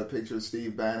got to look at a picture of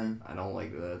Steve Bannon. I don't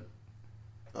like that.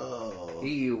 Oh.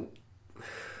 Ew.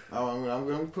 Oh, I'm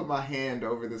going to put my hand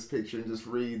over this picture and just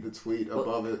read the tweet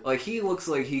above it. Like, he looks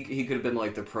like he could have been,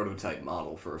 like, the prototype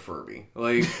model for a Furby.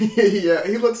 Like... Yeah,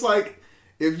 he looks like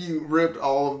if you ripped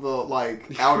all of the,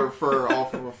 like, outer fur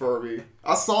off of a Furby.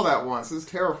 I saw that once. It's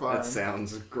terrifying. That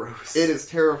sounds gross. It is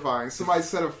terrifying. Somebody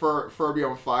set a Furby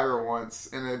on fire once,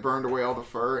 and it burned away all the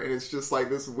fur, and it's just, like,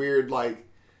 this weird, like,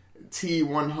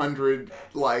 T-100,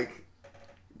 like,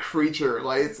 creature.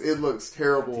 Like, it looks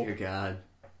terrible. Dear God.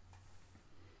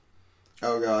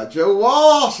 Oh, God. Joe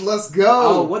Walsh, let's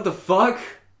go! Oh, what the fuck?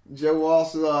 Joe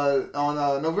Walsh, on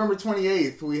November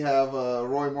 28th, we have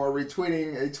Roy Moore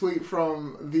retweeting a tweet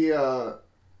from the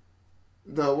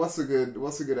what's a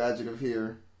good adjective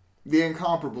here? The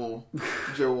incomparable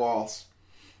Joe Walsh.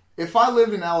 If I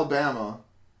lived in Alabama,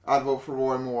 I'd vote for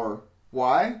Roy Moore.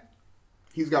 Why?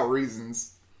 He's got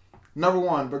reasons. Number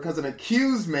 1, because an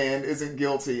accused man isn't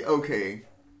guilty. Okay.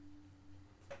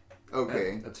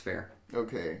 That's fair.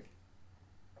 Okay.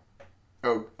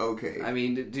 Oh, okay. I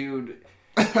mean, dude...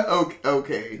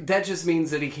 Okay. That just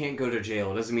means that he can't go to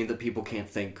jail. It doesn't mean that people can't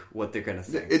think what they're gonna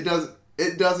think.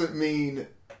 It doesn't mean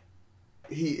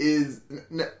he is...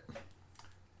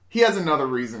 He has another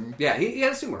reason. Yeah, he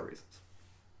has 2 more reasons.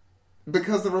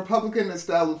 Because the Republican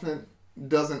establishment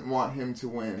doesn't want him to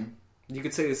win. You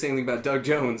could say the same thing about Doug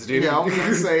Jones, dude. Yeah, I'm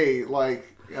gonna say, like...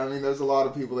 I mean, there's a lot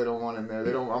of people they don't want in there.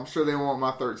 I'm sure they don't want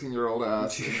my 13-year-old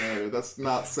ass in there. That's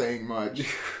not saying much.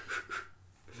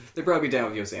 They'd probably be down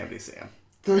with Yosemite Sam.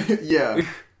 Yeah.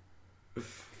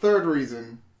 Third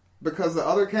reason. Because the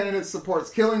other candidate supports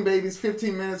killing babies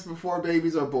 15 minutes before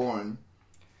babies are born.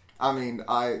 I mean,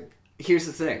 Here's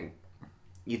the thing.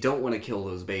 You don't want to kill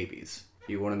those babies.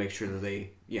 You want to make sure that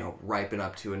they, ripen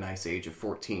up to a nice age of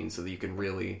 14 so that you can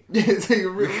really... so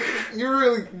you're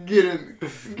really getting...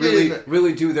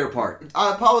 Really do their part.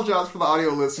 I apologize for the audio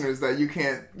listeners that you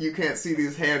can't see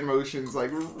these hand motions.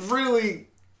 Like, really...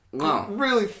 Wow.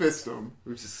 Really fist them.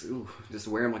 Just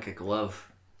wear them like a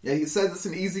glove. Yeah, he says it's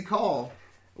an easy call.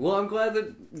 Well, I'm glad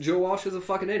that Joe Walsh is a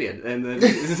fucking idiot, and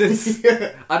that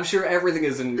Yeah. I'm sure everything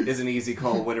is an easy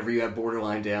call whenever you have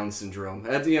borderline Down syndrome.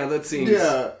 That seems.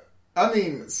 Yeah, I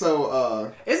mean,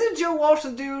 so isn't Joe Walsh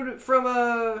the dude from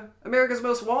America's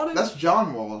Most Wanted? That's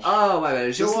John Walsh. Oh my bad.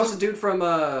 Is Joe Walsh the dude from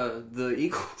the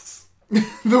Eagles?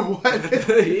 The what?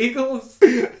 The Eagles?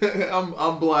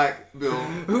 I'm black, Bill.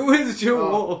 Who is Joe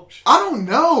Walsh? I don't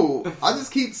know. I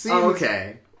just keep seeing. Oh,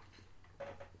 okay.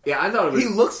 Yeah, I thought it was. He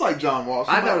looks like John Walsh.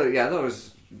 I thought it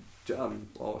was John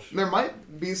Walsh. There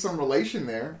might be some relation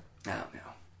there. I don't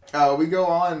know. We go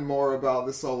on more about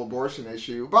this whole abortion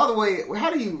issue. By the way,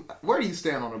 where do you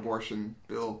stand on abortion,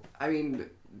 Bill? I mean,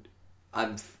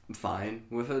 I'm fine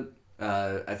with it.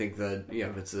 I think that,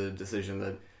 if it's a decision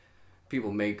that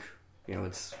people make,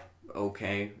 it's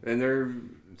okay. And there are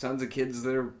tons of kids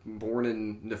that are born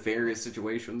in nefarious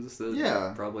situations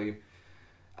that probably...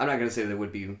 I'm not going to say they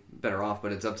would be better off,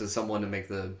 but it's up to someone to make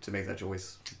that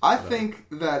choice. I think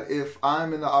that if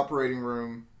I'm in the operating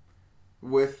room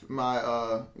with my,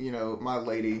 my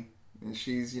lady, and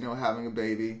she's, having a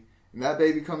baby, and that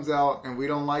baby comes out and we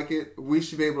don't like it, we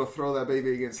should be able to throw that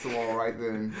baby against the wall right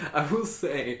then. I will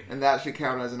say... And that should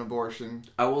count as an abortion.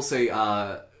 I will say,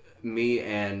 me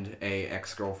and a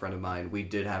ex-girlfriend of mine, we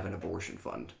did have an abortion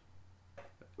fund.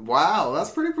 Wow,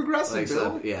 that's pretty progressive,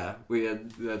 Bill. We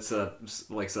had that's set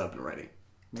up and ready.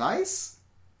 Nice.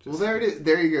 Well, there it is.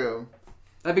 There you go.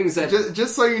 That being said,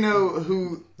 just so you know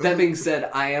who. That being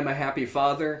said, I am a happy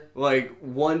father. Like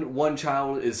one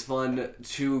child is fun.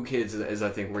 2 kids is I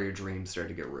think where your dreams start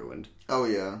to get ruined. Oh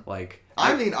yeah.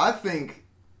 I mean,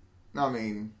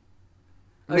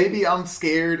 maybe I'm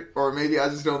scared, or maybe I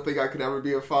just don't think I could ever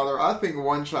be a father. I think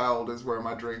 1 child is where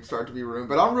my dreams start to be ruined,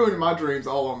 but I'm ruining my dreams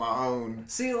all on my own.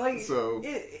 See, a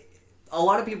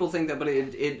lot of people think that, but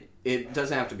it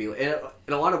doesn't have to be. In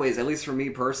a lot of ways, at least for me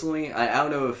personally, I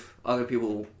don't know if other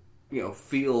people,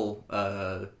 feel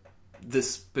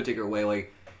this particular way.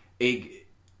 Like,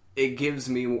 it gives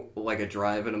me like a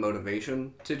drive and a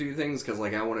motivation to do things because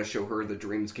I want to show her that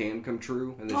dreams can come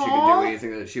true and that she can do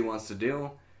anything that she wants to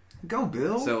do. Go,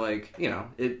 Bill. So, you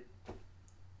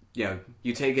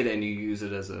take it and you use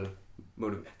it as a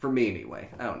motive. For me, anyway.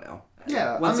 I don't know.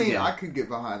 Yeah, again, I could get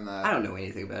behind that. I don't know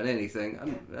anything about anything.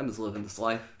 I'm just living this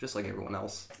life, just like everyone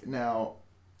else. Now,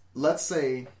 let's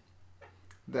say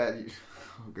that...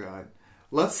 Oh, God.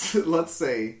 Let's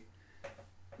say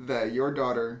that your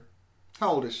daughter...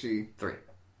 How old is she? 3.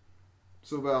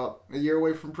 So about a year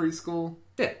away from preschool?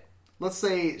 Yeah. Let's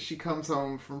say she comes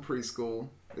home from preschool.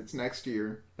 It's next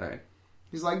year. All right.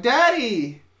 He's like,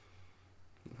 Daddy!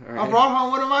 All right. I brought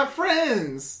home one of my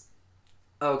friends!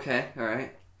 Okay, all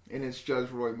right. And it's Judge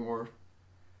Roy Moore.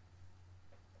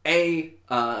 I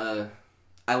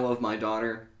love my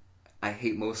daughter. I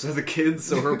hate most of the kids,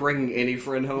 so her bringing any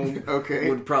friend home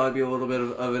would probably be a little bit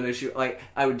of an issue.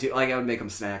 I would make them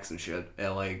snacks and shit,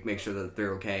 and make sure that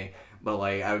they're okay. But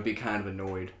I would be kind of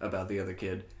annoyed about the other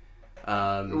kid.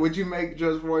 Would you make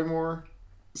Judge Roy Moore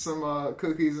some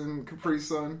cookies and Capri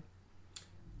Sun?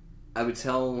 I would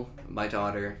tell my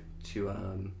daughter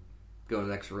to go in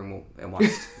the next room and watch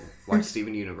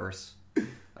Steven Universe,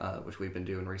 which we've been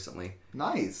doing recently.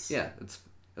 Nice. Yeah, it's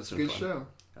been good fun. Show.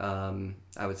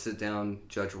 I would sit down,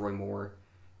 Judge Roy Moore,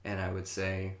 and I would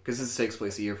say, because this takes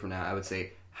place a year from now, I would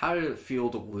say, how did it feel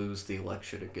to lose the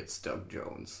election against Doug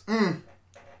Jones?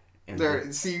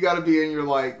 See, you got to be in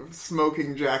your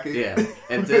smoking jacket. Yeah,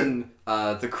 and then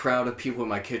the crowd of people in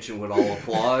my kitchen would all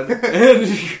applaud,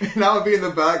 and I would be in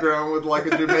the background with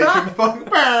a Jamaican funk.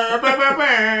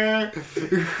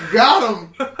 Got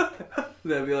him.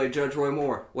 They'd be like, Judge Roy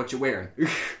Moore, what you wearing?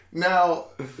 Now,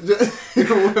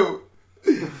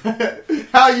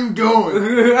 how you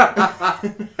doing?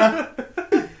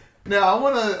 Now,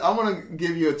 I wanna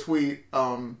give you a tweet.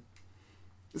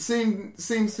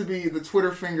 Seems to be the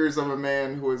Twitter fingers of a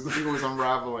man who is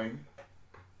unraveling.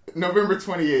 November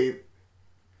 28th.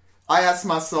 I asked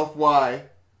myself why.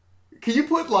 Can you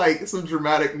put some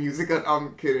dramatic music?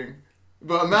 I'm kidding.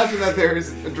 But imagine that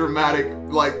there's a dramatic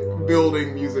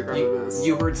building music under this.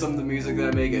 You heard some of the music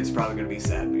that I make, it's probably gonna be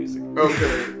sad music.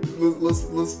 Okay.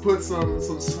 Let's put some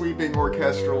sweeping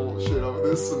orchestral shit over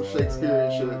this, some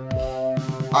Shakespearean shit.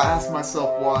 I asked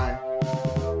myself why.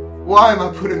 Why am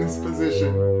I put in this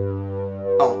position?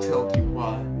 I'll tell you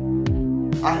why.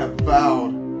 I have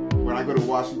vowed when I go to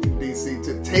Washington, D.C.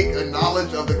 to take a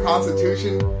knowledge of the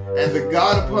Constitution and the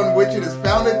God upon which it is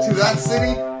founded to that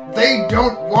city. They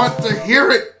don't want to hear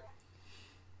it.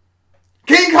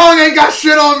 King Kong ain't got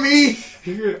shit on me.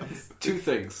 Two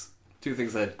things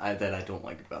that I don't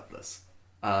like about this.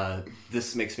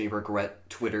 This makes me regret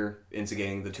Twitter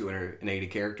instigating the 280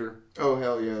 character. Oh,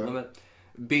 hell yeah. Limit.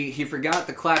 B, he forgot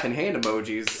the clapping hand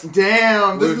emojis.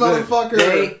 Damn, this motherfucker.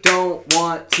 They don't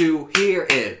want to hear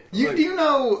it. Do you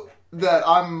know that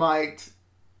I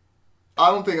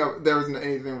don't think there was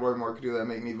anything Roy Moore could do that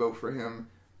made me vote for him.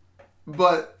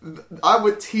 But I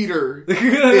would teeter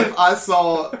if I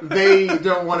saw they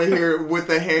don't want to hear it with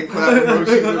the hand clap emotions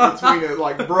in between it.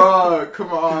 Bruh, come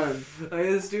on.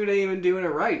 This dude ain't even doing it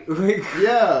right.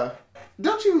 Yeah.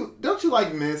 Don't you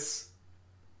miss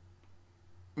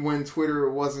when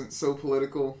Twitter wasn't so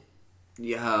political?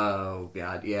 Yeah, oh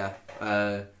god, yeah.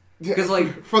 Because,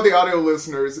 like... For the audio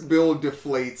listeners, Bill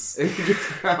deflates.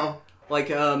 Like,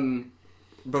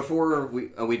 before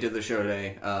we did the show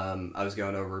today, I was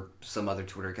going over some other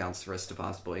Twitter accounts for us to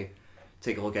possibly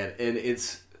take a look at. And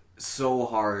it's so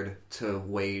hard to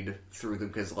wade through them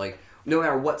because, like, no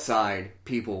matter what side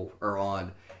people are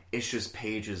on, it's just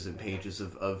pages and pages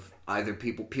of either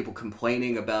people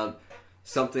complaining about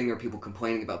something or people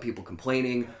complaining about people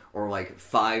complaining, or like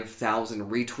 5,000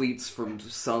 retweets from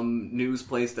some news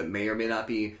place that may or may not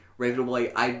be reputable.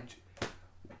 Like,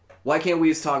 why can't we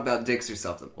just talk about dicks or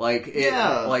something? Like,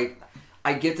 like,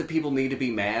 I get that people need to be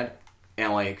mad,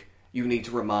 and like, you need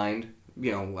to remind,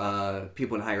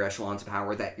 people in higher echelons of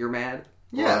power that you're mad.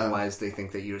 Yeah. Or otherwise they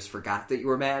think that you just forgot that you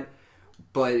were mad.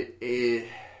 But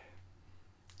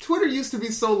Twitter used to be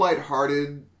so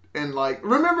lighthearted, and like,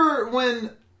 remember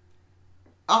when,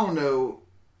 I don't know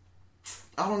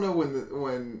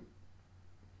when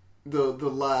the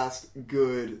last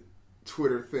good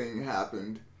Twitter thing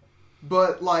happened.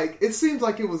 But, like, it seems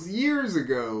like it was years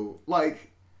ago.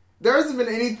 Like, there hasn't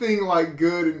been anything, like,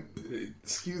 good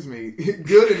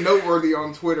and noteworthy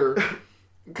on Twitter.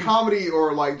 Comedy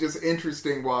or, like, just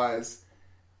interesting-wise.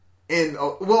 And,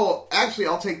 well, actually,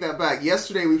 I'll take that back.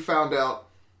 Yesterday we found out,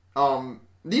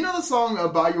 do you know the song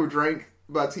Buy You a Drink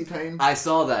by T-Pain? I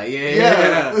saw that,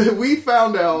 yeah. We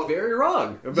found out... Very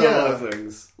wrong about a lot of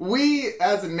things. We,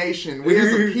 as a nation, we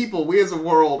as a people, we as a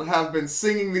world, have been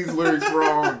singing these lyrics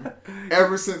wrong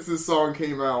ever since this song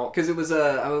came out. Because it was,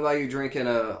 I Will Buy You a Drink and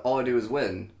All I Do Is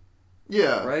Win.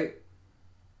 Yeah. Right?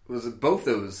 Both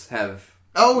those have...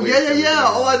 Oh, yeah.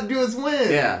 All I do is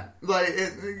win. Yeah. Like,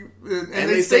 and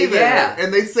they say that. Yeah.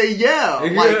 And they say yeah.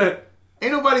 Like,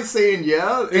 ain't nobody saying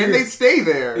yeah. And they stay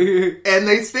there. And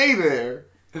they stay there.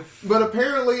 But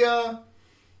apparently, I'ma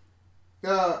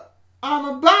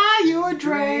buy you a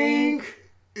drink.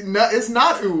 No, it's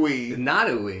not ooey. Not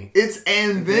ooey. It's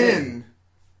and then.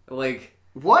 Like.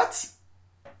 What?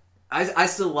 I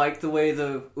still like the way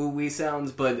the ooey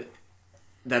sounds, but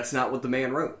that's not what the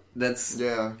man wrote. That's...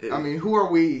 Yeah. I mean, who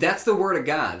are we? That's the word of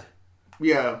God.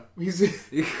 Yeah. He's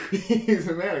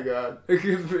a man of God.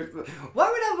 Why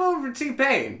would I vote for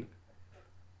T-Pain?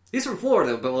 He's from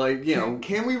Florida, but like,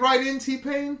 Can we write in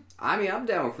T-Pain? I mean, I'm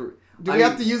down for... Do we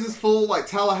have to use his full, like,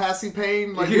 Tallahassee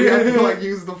Pain? Like, do we have to, like,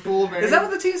 use the full name? Is that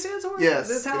what the T stands for? Yes,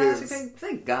 the Tallahassee Pain?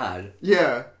 Thank God.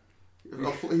 Yeah.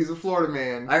 He's a Florida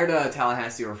man. I heard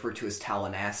Tallahassee referred to as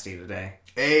Tallahassee today.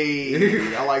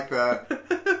 Hey, I like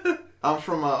that. I'm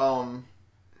from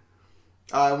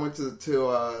I went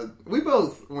to we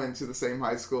both went to the same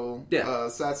high school. Yeah.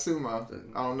 Satsuma.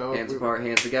 I don't know. Hands apart,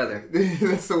 hands together.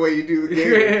 That's the way you do the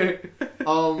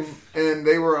game. And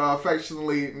they were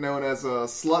affectionately known as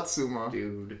Slutsuma.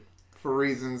 Dude. For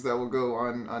reasons that will go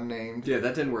unnamed. Yeah,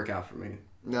 that didn't work out for me.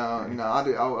 No, I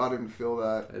didn't feel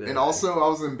that. And also, I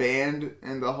was in band,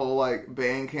 and the whole, like,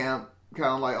 band camp, kind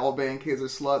of like all band kids are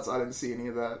sluts. I didn't see any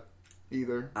of that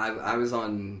either. I was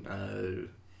on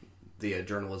the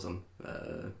journalism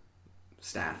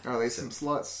staff. Are they some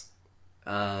sluts?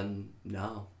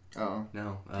 No. Oh.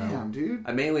 No. Damn, dude.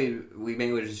 We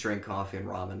mainly just drank coffee and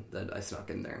ramen that I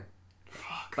snuck in there.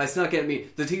 Fuck. By snuck in,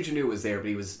 the teacher knew it was there, but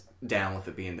he was down with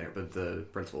it being there, but the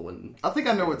principal wouldn't. I think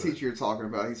I know what teacher you're talking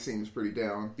about. He seems pretty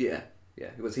down. Yeah. He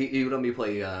would let me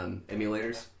play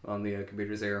emulators on the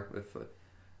computers there if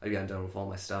I got done with all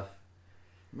my stuff.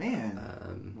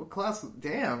 Man, what class?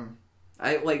 Damn.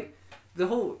 I like the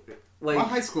whole like my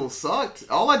high school sucked.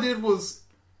 All I did was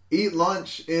eat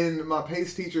lunch in my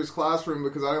PACE teacher's classroom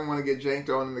because I didn't want to get janked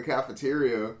on in the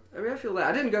cafeteria. I mean, I feel that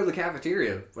I didn't go to the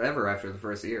cafeteria ever after the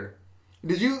first year.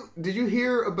 Did you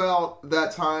hear about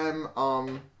that time?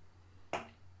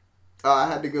 I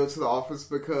had to go to the office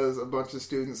because a bunch of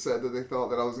students said that they thought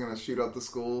that I was going to shoot up the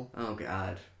school. Oh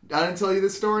God! I didn't tell you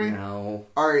this story. No.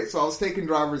 All right, so I was taking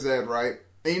driver's ed, right?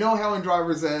 And you know how in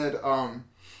driver's ed,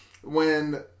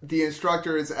 when the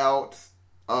instructor is out,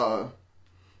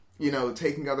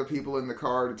 taking other people in the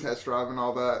car to test drive and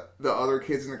all that, the other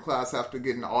kids in the class have to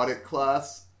get an audit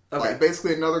class. Okay. Like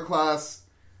basically another class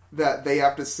that they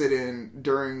have to sit in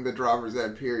during the driver's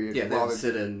ed period. Yeah, they have to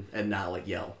sit in and not like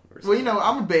yell. Well,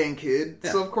 I'm a band kid,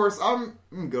 so of course I'm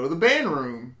going to go to the band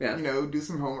room, do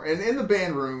some homework. And in the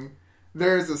band room,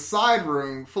 there's a side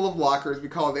room full of lockers. We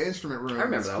call it the instrument room. I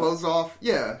remember it's that closed off.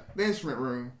 Yeah, the instrument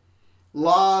room.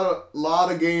 Lot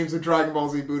of games of Dragon Ball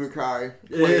Z Budokai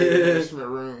played in the instrument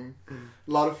room.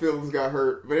 A lot of feelings got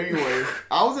hurt. But anyway,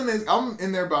 I'm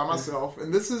in there by myself.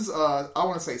 And this is, I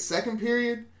want to say, second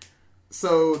period.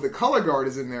 So the color guard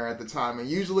is in there at the time. And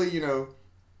usually,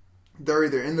 they're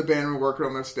either in the band room working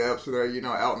on their steps or they're,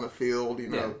 out in the field,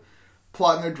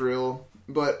 plotting their drill.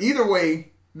 But either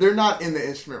way, they're not in the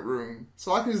instrument room.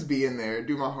 So I can just be in there,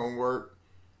 do my homework,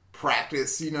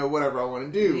 practice, whatever I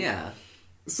want to do. Yeah.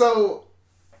 So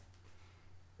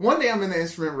one day I'm in the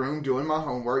instrument room doing my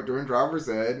homework, doing driver's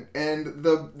ed, and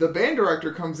the band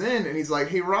director comes in and he's like,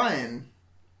 "Hey, Ryan,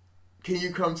 can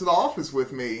you come to the office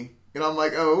with me?" And I'm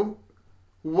like, "Oh,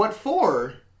 what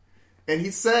for?" And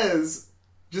he says,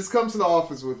 "Just come to the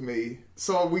office with me."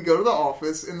 So we go to the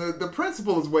office, and the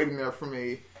principal is waiting there for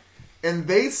me. And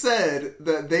they said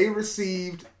that they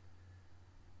received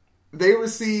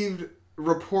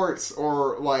reports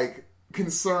or, like,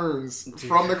 concerns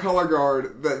from the color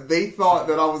guard that they thought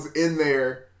that I was in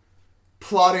there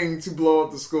plotting to blow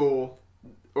up the school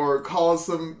or cause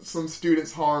some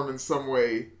students harm in some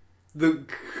way. To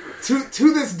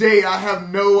this day, I have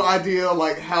no idea,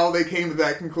 like, how they came to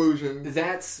that conclusion.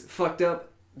 That's fucked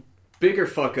up. Bigger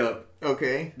fuck up.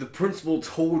 Okay. The principal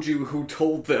told you who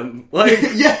told them. Like,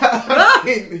 yeah.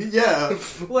 Yeah.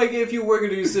 Like, if you were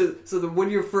going to do so that when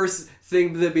your first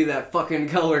thing would be that fucking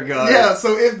color guard. Yeah,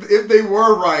 so if they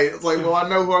were right, it's like, well, I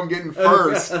know who I'm getting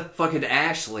first. Fucking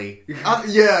Ashley.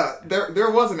 Yeah,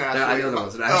 there was an Ashley. I know there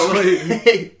was an Ashley.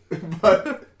 Okay.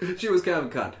 But she was kind of a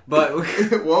cunt. But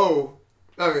whoa.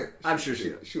 I mean, I'm sure she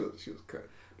was a cunt.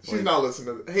 She's not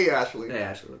listening to. Hey, Ashley. Hey,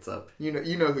 Ashley, what's up? You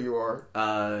know who you are.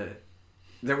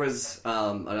 There was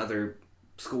another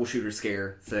school shooter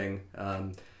scare thing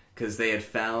because they had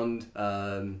found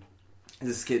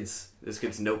this kid's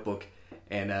notebook,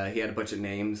 and he had a bunch of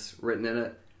names written in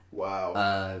it.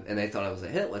 Wow. And they thought it was a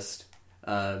hit list,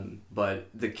 but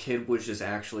the kid was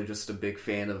actually just a big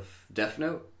fan of Death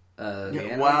Note.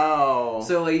 Wow.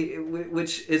 So like,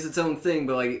 which is its own thing,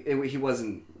 but like he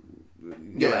wasn't.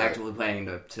 Actively planning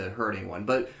to hurt anyone,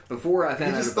 but before I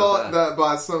found out, he just thought that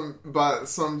by some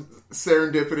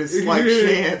serendipitous like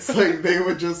chance, like they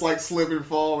would just like slip and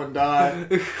fall and die.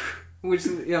 Which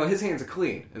his hands are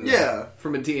clean.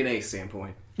 From a DNA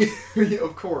standpoint,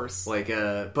 of course. Like,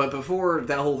 but before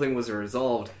that whole thing was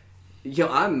resolved,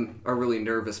 I'm a really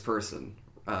nervous person.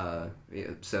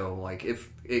 So like, if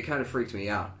it kind of freaked me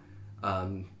out.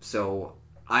 So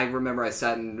I remember I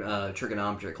sat in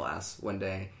trigonometry class one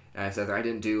day. And I said that I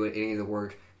didn't do any of the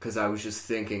work because I was just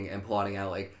thinking and plotting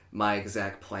out like my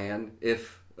exact plan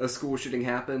if a school shooting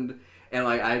happened. And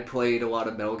like I played a lot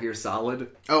of Metal Gear Solid.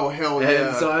 Oh hell yeah!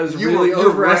 And so I was really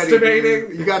overestimating.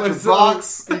 Ready, you got your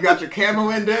box, you got your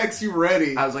camo index, you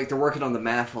ready? I was like, they're working on the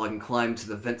math while I can climb to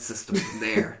the vent system from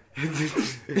there. Then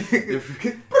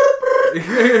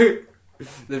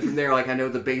from there, like I know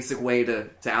the basic way to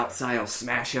outside. I'll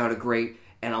smash out a grate.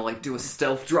 And I'll like do a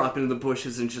stealth drop into the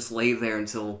bushes and just lay there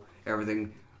until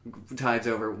everything tides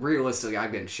over. Realistically,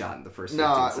 I'm getting shot in the first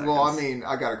 15 seconds. Well, I mean,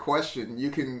 I got a question. You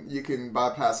can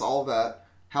bypass all that.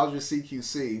 How's your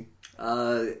CQC?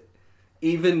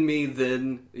 Even me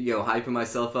then, hyping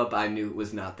myself up, I knew it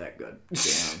was not that good.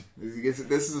 Damn. This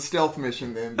is a stealth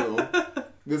mission then, Bill.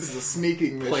 This is a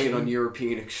sneaking mission. Playing on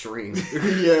European Extreme.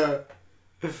 Yeah.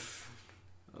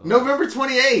 November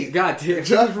 28th. God damn.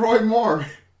 Judge Roy Moore.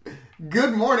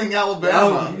 Good morning,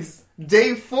 Alabama.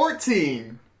 Day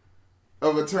 14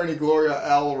 of Attorney Gloria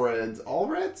Allred's.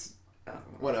 Allred's?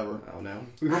 Whatever. I don't know.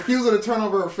 Refusal to turn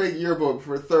over a fake yearbook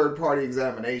for a third-party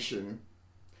examination.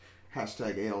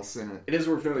 Hashtag AL Senate. It is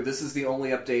worth noting, this is the only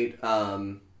update,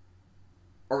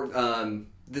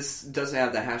 this doesn't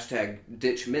have the hashtag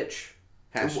Ditch Mitch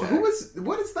hashtag.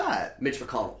 What is that? Mitch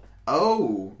McConnell.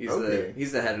 Oh,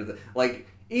 He's the head of the, like,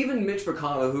 even Mitch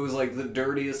McConnell, who was like the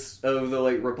dirtiest of the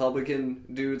like Republican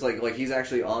dudes, like he's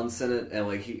actually on Senate and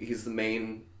like he's the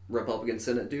main Republican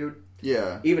Senate dude.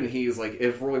 Yeah. Even he's like,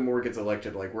 if Roy Moore gets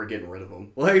elected, like we're getting rid of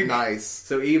him. Like nice.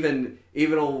 So even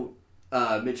old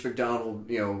Mitch McDonald,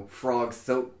 frog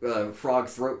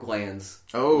throat glands.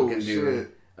 Oh shit.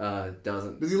 Dude,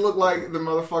 doesn't. Does he look like the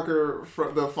motherfucker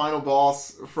from the final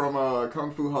boss from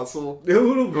Kung Fu Hustle? A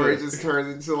little bit. Where he just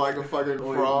turns into like a fucking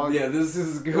frog. Yeah, this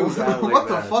is goes out like what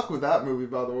that. the fuck with that movie,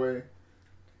 by the way?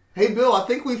 Hey, Bill, I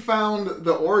think we found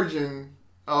the origin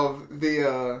of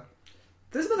the.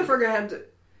 This motherfucker had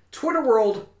Twitter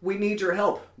world. We need your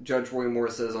help. Judge Roy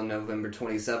Moore says on November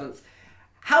 27th.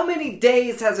 How many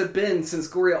days has it been since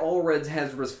Gloria Allred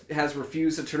has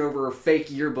refused to turn over a fake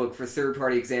yearbook for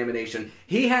third-party examination?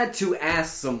 He had to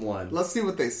ask someone. Let's see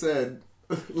what they said.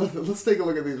 Let's take a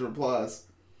look at these replies.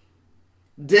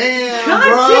 Damn, God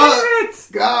bro! Damn it!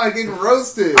 God, getting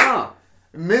roasted.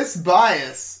 Miss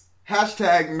Bias.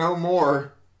 Hashtag no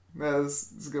more.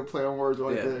 That's a good play on words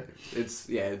right there. It's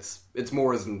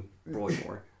more than Roy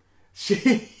Moore.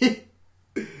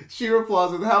 She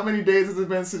replies with, how many days has it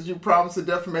been since you promised a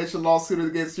defamation lawsuit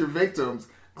against your victims?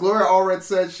 Gloria Allred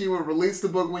said she would release the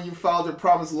book when you filed your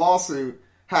promised lawsuit.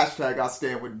 Hashtag I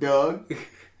stand with Doug.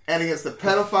 And against the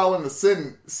pedophile in the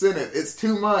Senate. It's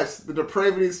too much. The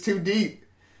depravity is too deep.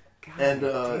 God and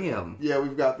damn. Yeah,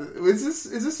 we've got this.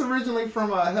 Is this originally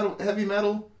from heavy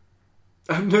metal?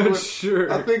 I'm not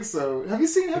sure. I think so. Have you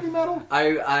seen heavy metal? I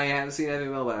have seen heavy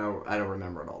metal, but I don't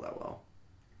remember it all that well.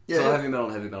 Yeah, so heavy metal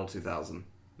and heavy metal 2000.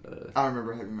 I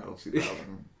remember heavy metal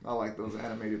 2000. I like those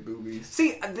animated boobies.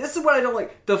 See, this is what I don't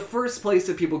like. The first place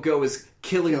that people go is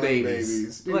killing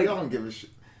babies. Dude, y'all don't give a shit.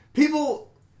 People.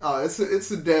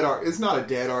 It's not a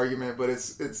dead argument, but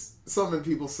it's something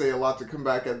people say a lot to come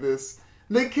back at this.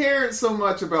 They care so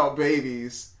much about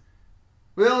babies,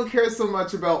 but they don't care so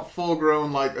much about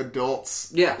full-grown, like,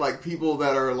 adults. Yeah. Like, people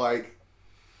that are, like,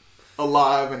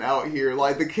 alive and out here.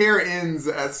 Like, the care ends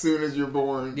as soon as you're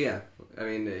born. Yeah. I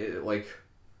mean,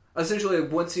 essentially,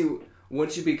 once you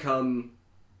become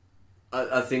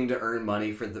a thing to earn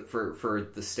money for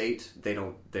the state, they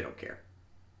don't care.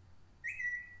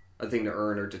 A thing to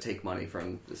earn or to take money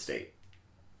from the state.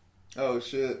 Oh,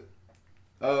 shit.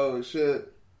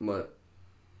 What?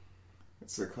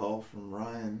 It's a call from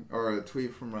Ryan, or a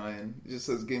tweet from Ryan. It just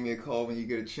says, give me a call when you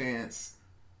get a chance.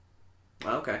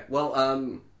 Okay. Well,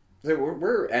 so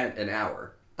we're at an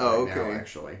hour. Oh, right okay. Now,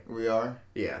 actually. We are?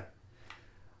 Yeah.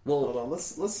 Well, hold on.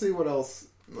 Let's see what else.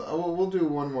 We'll do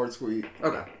one more tweet.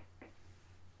 Okay.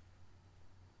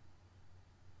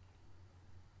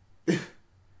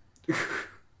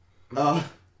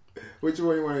 Which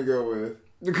one you want to go with?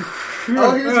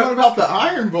 Oh, here's one about the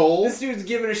Iron Bowl. This dude's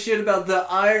giving a shit about the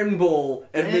Iron Bowl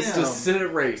and missed a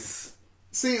Senate race.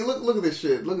 See, look at this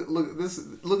shit. Look at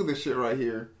this shit right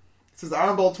here. It says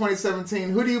Iron Bowl 2017.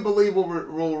 Who do you believe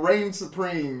will reign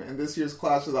supreme in this year's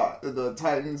clash of the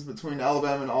Titans between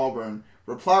Alabama and Auburn?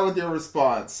 Reply with your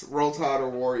response. Roll Tide or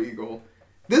War Eagle.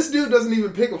 This dude doesn't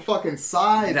even pick a fucking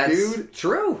side, dude. That's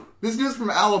true. This dude's from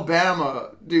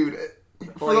Alabama, dude.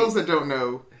 For those that don't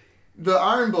know, the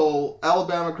Iron Bowl,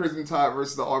 Alabama Crimson Tide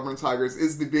versus the Auburn Tigers,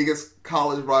 is the biggest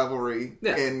college rivalry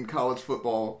in college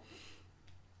football.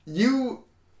 You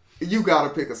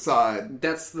gotta pick a side.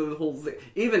 That's the whole thing.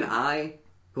 Even I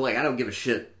don't give a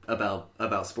shit about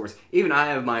sports. Even I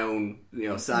have my own,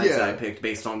 sides that I picked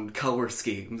based on color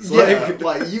schemes.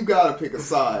 Like you gotta pick a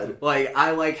side. Like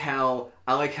I like how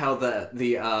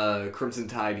the Crimson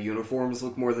Tide uniforms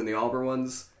look more than the Auburn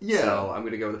ones. Yeah. So I'm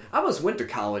gonna go with. I almost went to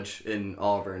college in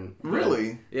Auburn.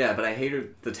 Really? Yeah, but I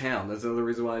hated the town. That's another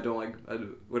reason why I don't like.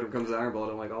 When it comes to Iron Bowl, I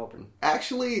don't like Auburn.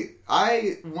 Actually,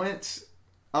 I went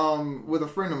with a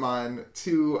friend of mine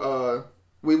to.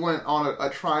 We went on a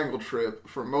triangle trip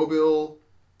from Mobile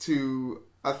to,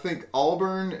 I think,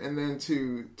 Auburn and then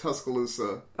to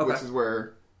Tuscaloosa, which is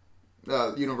where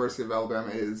University of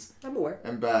Alabama is. I'm aware.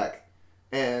 And back.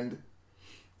 And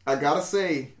I gotta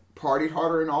say, partied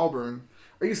harder in Auburn.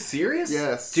 Are you serious?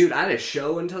 Yes. Dude, I had a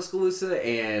show in Tuscaloosa,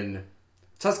 and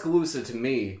Tuscaloosa, to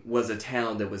me, was a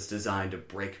town that was designed to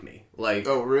break me. Like,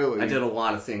 oh, really? I did a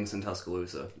lot of things in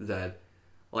Tuscaloosa that,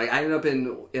 I ended up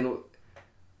in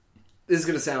this is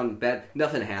going to sound bad.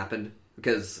 Nothing happened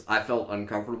because I felt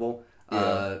uncomfortable.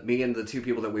 Yeah. Me and the two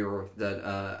people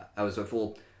that I was with,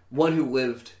 one who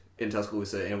lived in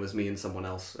Tuscaloosa, and it was me and someone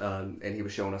else, and he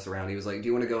was showing us around. He was like, do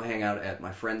you want to go hang out at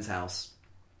my friend's house?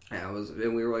 And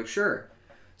we were like, sure.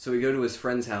 So we go to his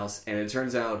friend's house, and it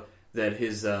turns out that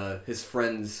his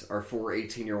friends are 4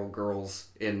 18-year-old girls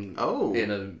in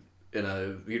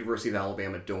a University of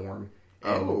Alabama dorm.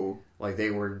 And,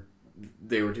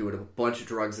 they were doing a bunch of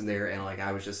drugs in there, and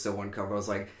I was just so uncomfortable. I was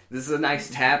like, "This is a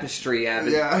nice tapestry,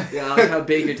 Evan. Yeah, I like how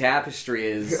big your tapestry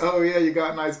is." Oh yeah, you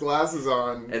got nice glasses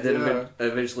on. And then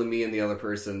eventually, me and the other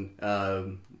person,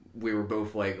 we were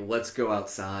both like, "Let's go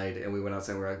outside," and we went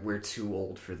outside. And we're like, "We're too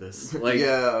old for this.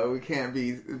 Yeah, we can't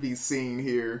be seen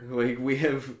here. We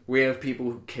have people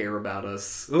who care about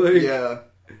us. Yeah."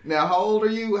 Now, how old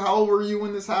are you? How old were you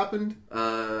when this happened?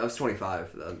 I was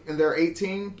 25 then. And they're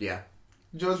 18? Yeah.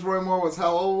 Judge Roy Moore was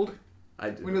how old?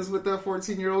 When he was with that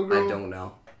 14-year-old girl? I don't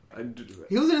know.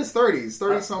 He was in his 30s,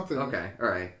 30-something. Okay,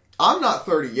 alright. I'm not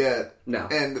 30 yet. No.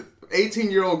 And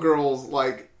 18-year-old girls,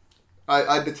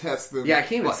 I detest them. Yeah, I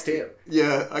can't even stand.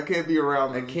 Yeah, I can't be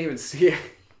around them. I can't even see it.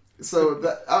 So,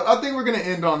 I think we're going to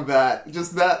end on that.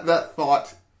 Just that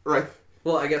thought, right?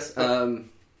 Well, I guess, when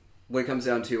it comes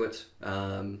down to it,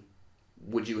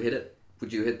 would you hit it?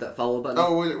 Would you hit that follow button?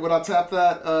 Oh, would I tap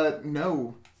that?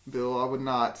 No. Bill, I would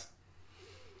not.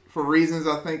 For reasons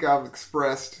I think I've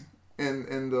expressed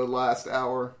in the last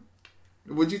hour.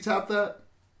 Would you tap that?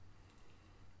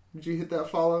 Would you hit that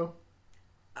follow?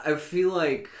 I feel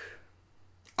like...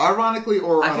 Ironically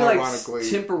or I feel like unironically.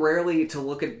 temporarily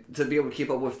to be able to keep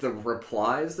up with the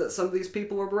replies that some of these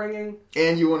people are bringing.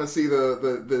 And you want to see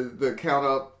the count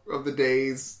up of the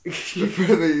days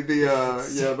for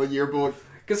the yearbook.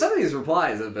 Because some of these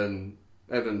replies have been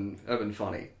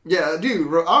funny. Yeah,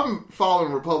 dude, I'm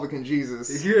following Republican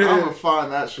Jesus. Yeah. I'm gonna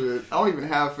find that shit. I don't even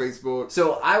have Facebook.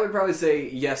 So I would probably say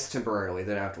yes temporarily.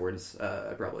 Then afterwards,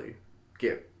 I'd probably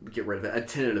get rid of it. A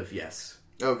tentative yes.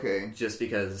 Okay. Just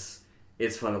because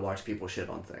it's fun to watch people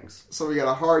shit on things. So we got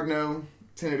a hard no,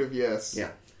 tentative yes. Yeah.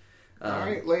 All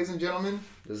right, ladies and gentlemen.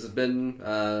 This has been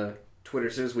Twitter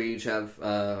Says. We each have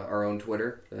our own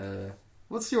Twitter.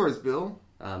 What's yours, Bill?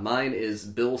 Mine is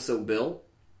Bill So Bill.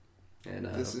 And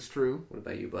this is true. What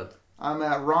about you, bud? I'm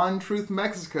at Ron Truth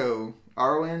Mexico.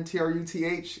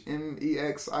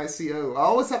 RONTRUTHMEXICO. I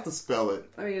always have to spell it.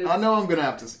 I mean, I know I'm gonna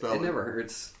have to spell it. It never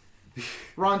hurts.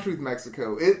 Ron Truth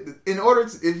Mexico.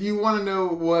 If you want to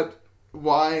know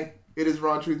why it is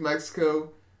Ron Truth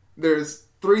Mexico, there's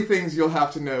 3 things you'll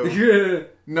have to know. Yeah.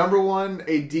 Number 1,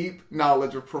 a deep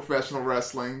knowledge of professional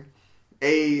wrestling.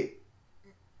 An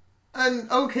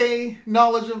okay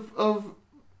knowledge of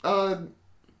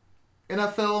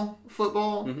NFL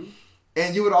football. Mm-hmm.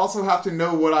 And you would also have to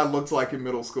know what I looked like in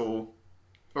middle school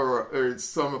or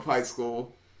some of high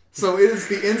school. So it is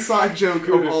the inside joke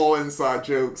of all inside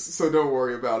jokes. So don't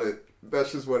worry about it.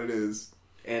 That's just what it is.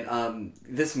 And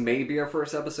this may be our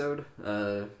first episode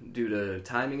due to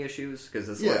timing issues because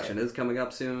this election is coming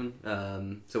up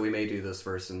soon. So we may do this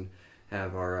first and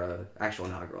have our actual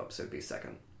inaugural episode be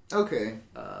second. Okay.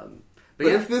 But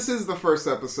if this is the first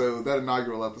episode, that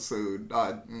inaugural episode,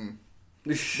 that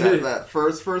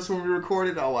first one we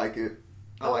recorded, I like it.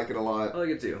 I like it a lot. I like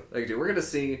it too. We're gonna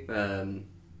see how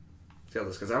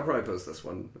this, because I'll probably post this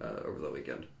one over the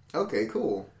weekend. Okay,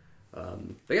 cool. But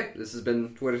yeah, this has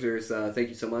been Twitter Series. Thank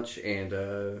you so much, and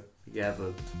you have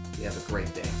a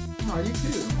great day. Oh, you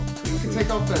too. You can take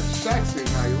off that shack suit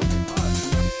now. You're looking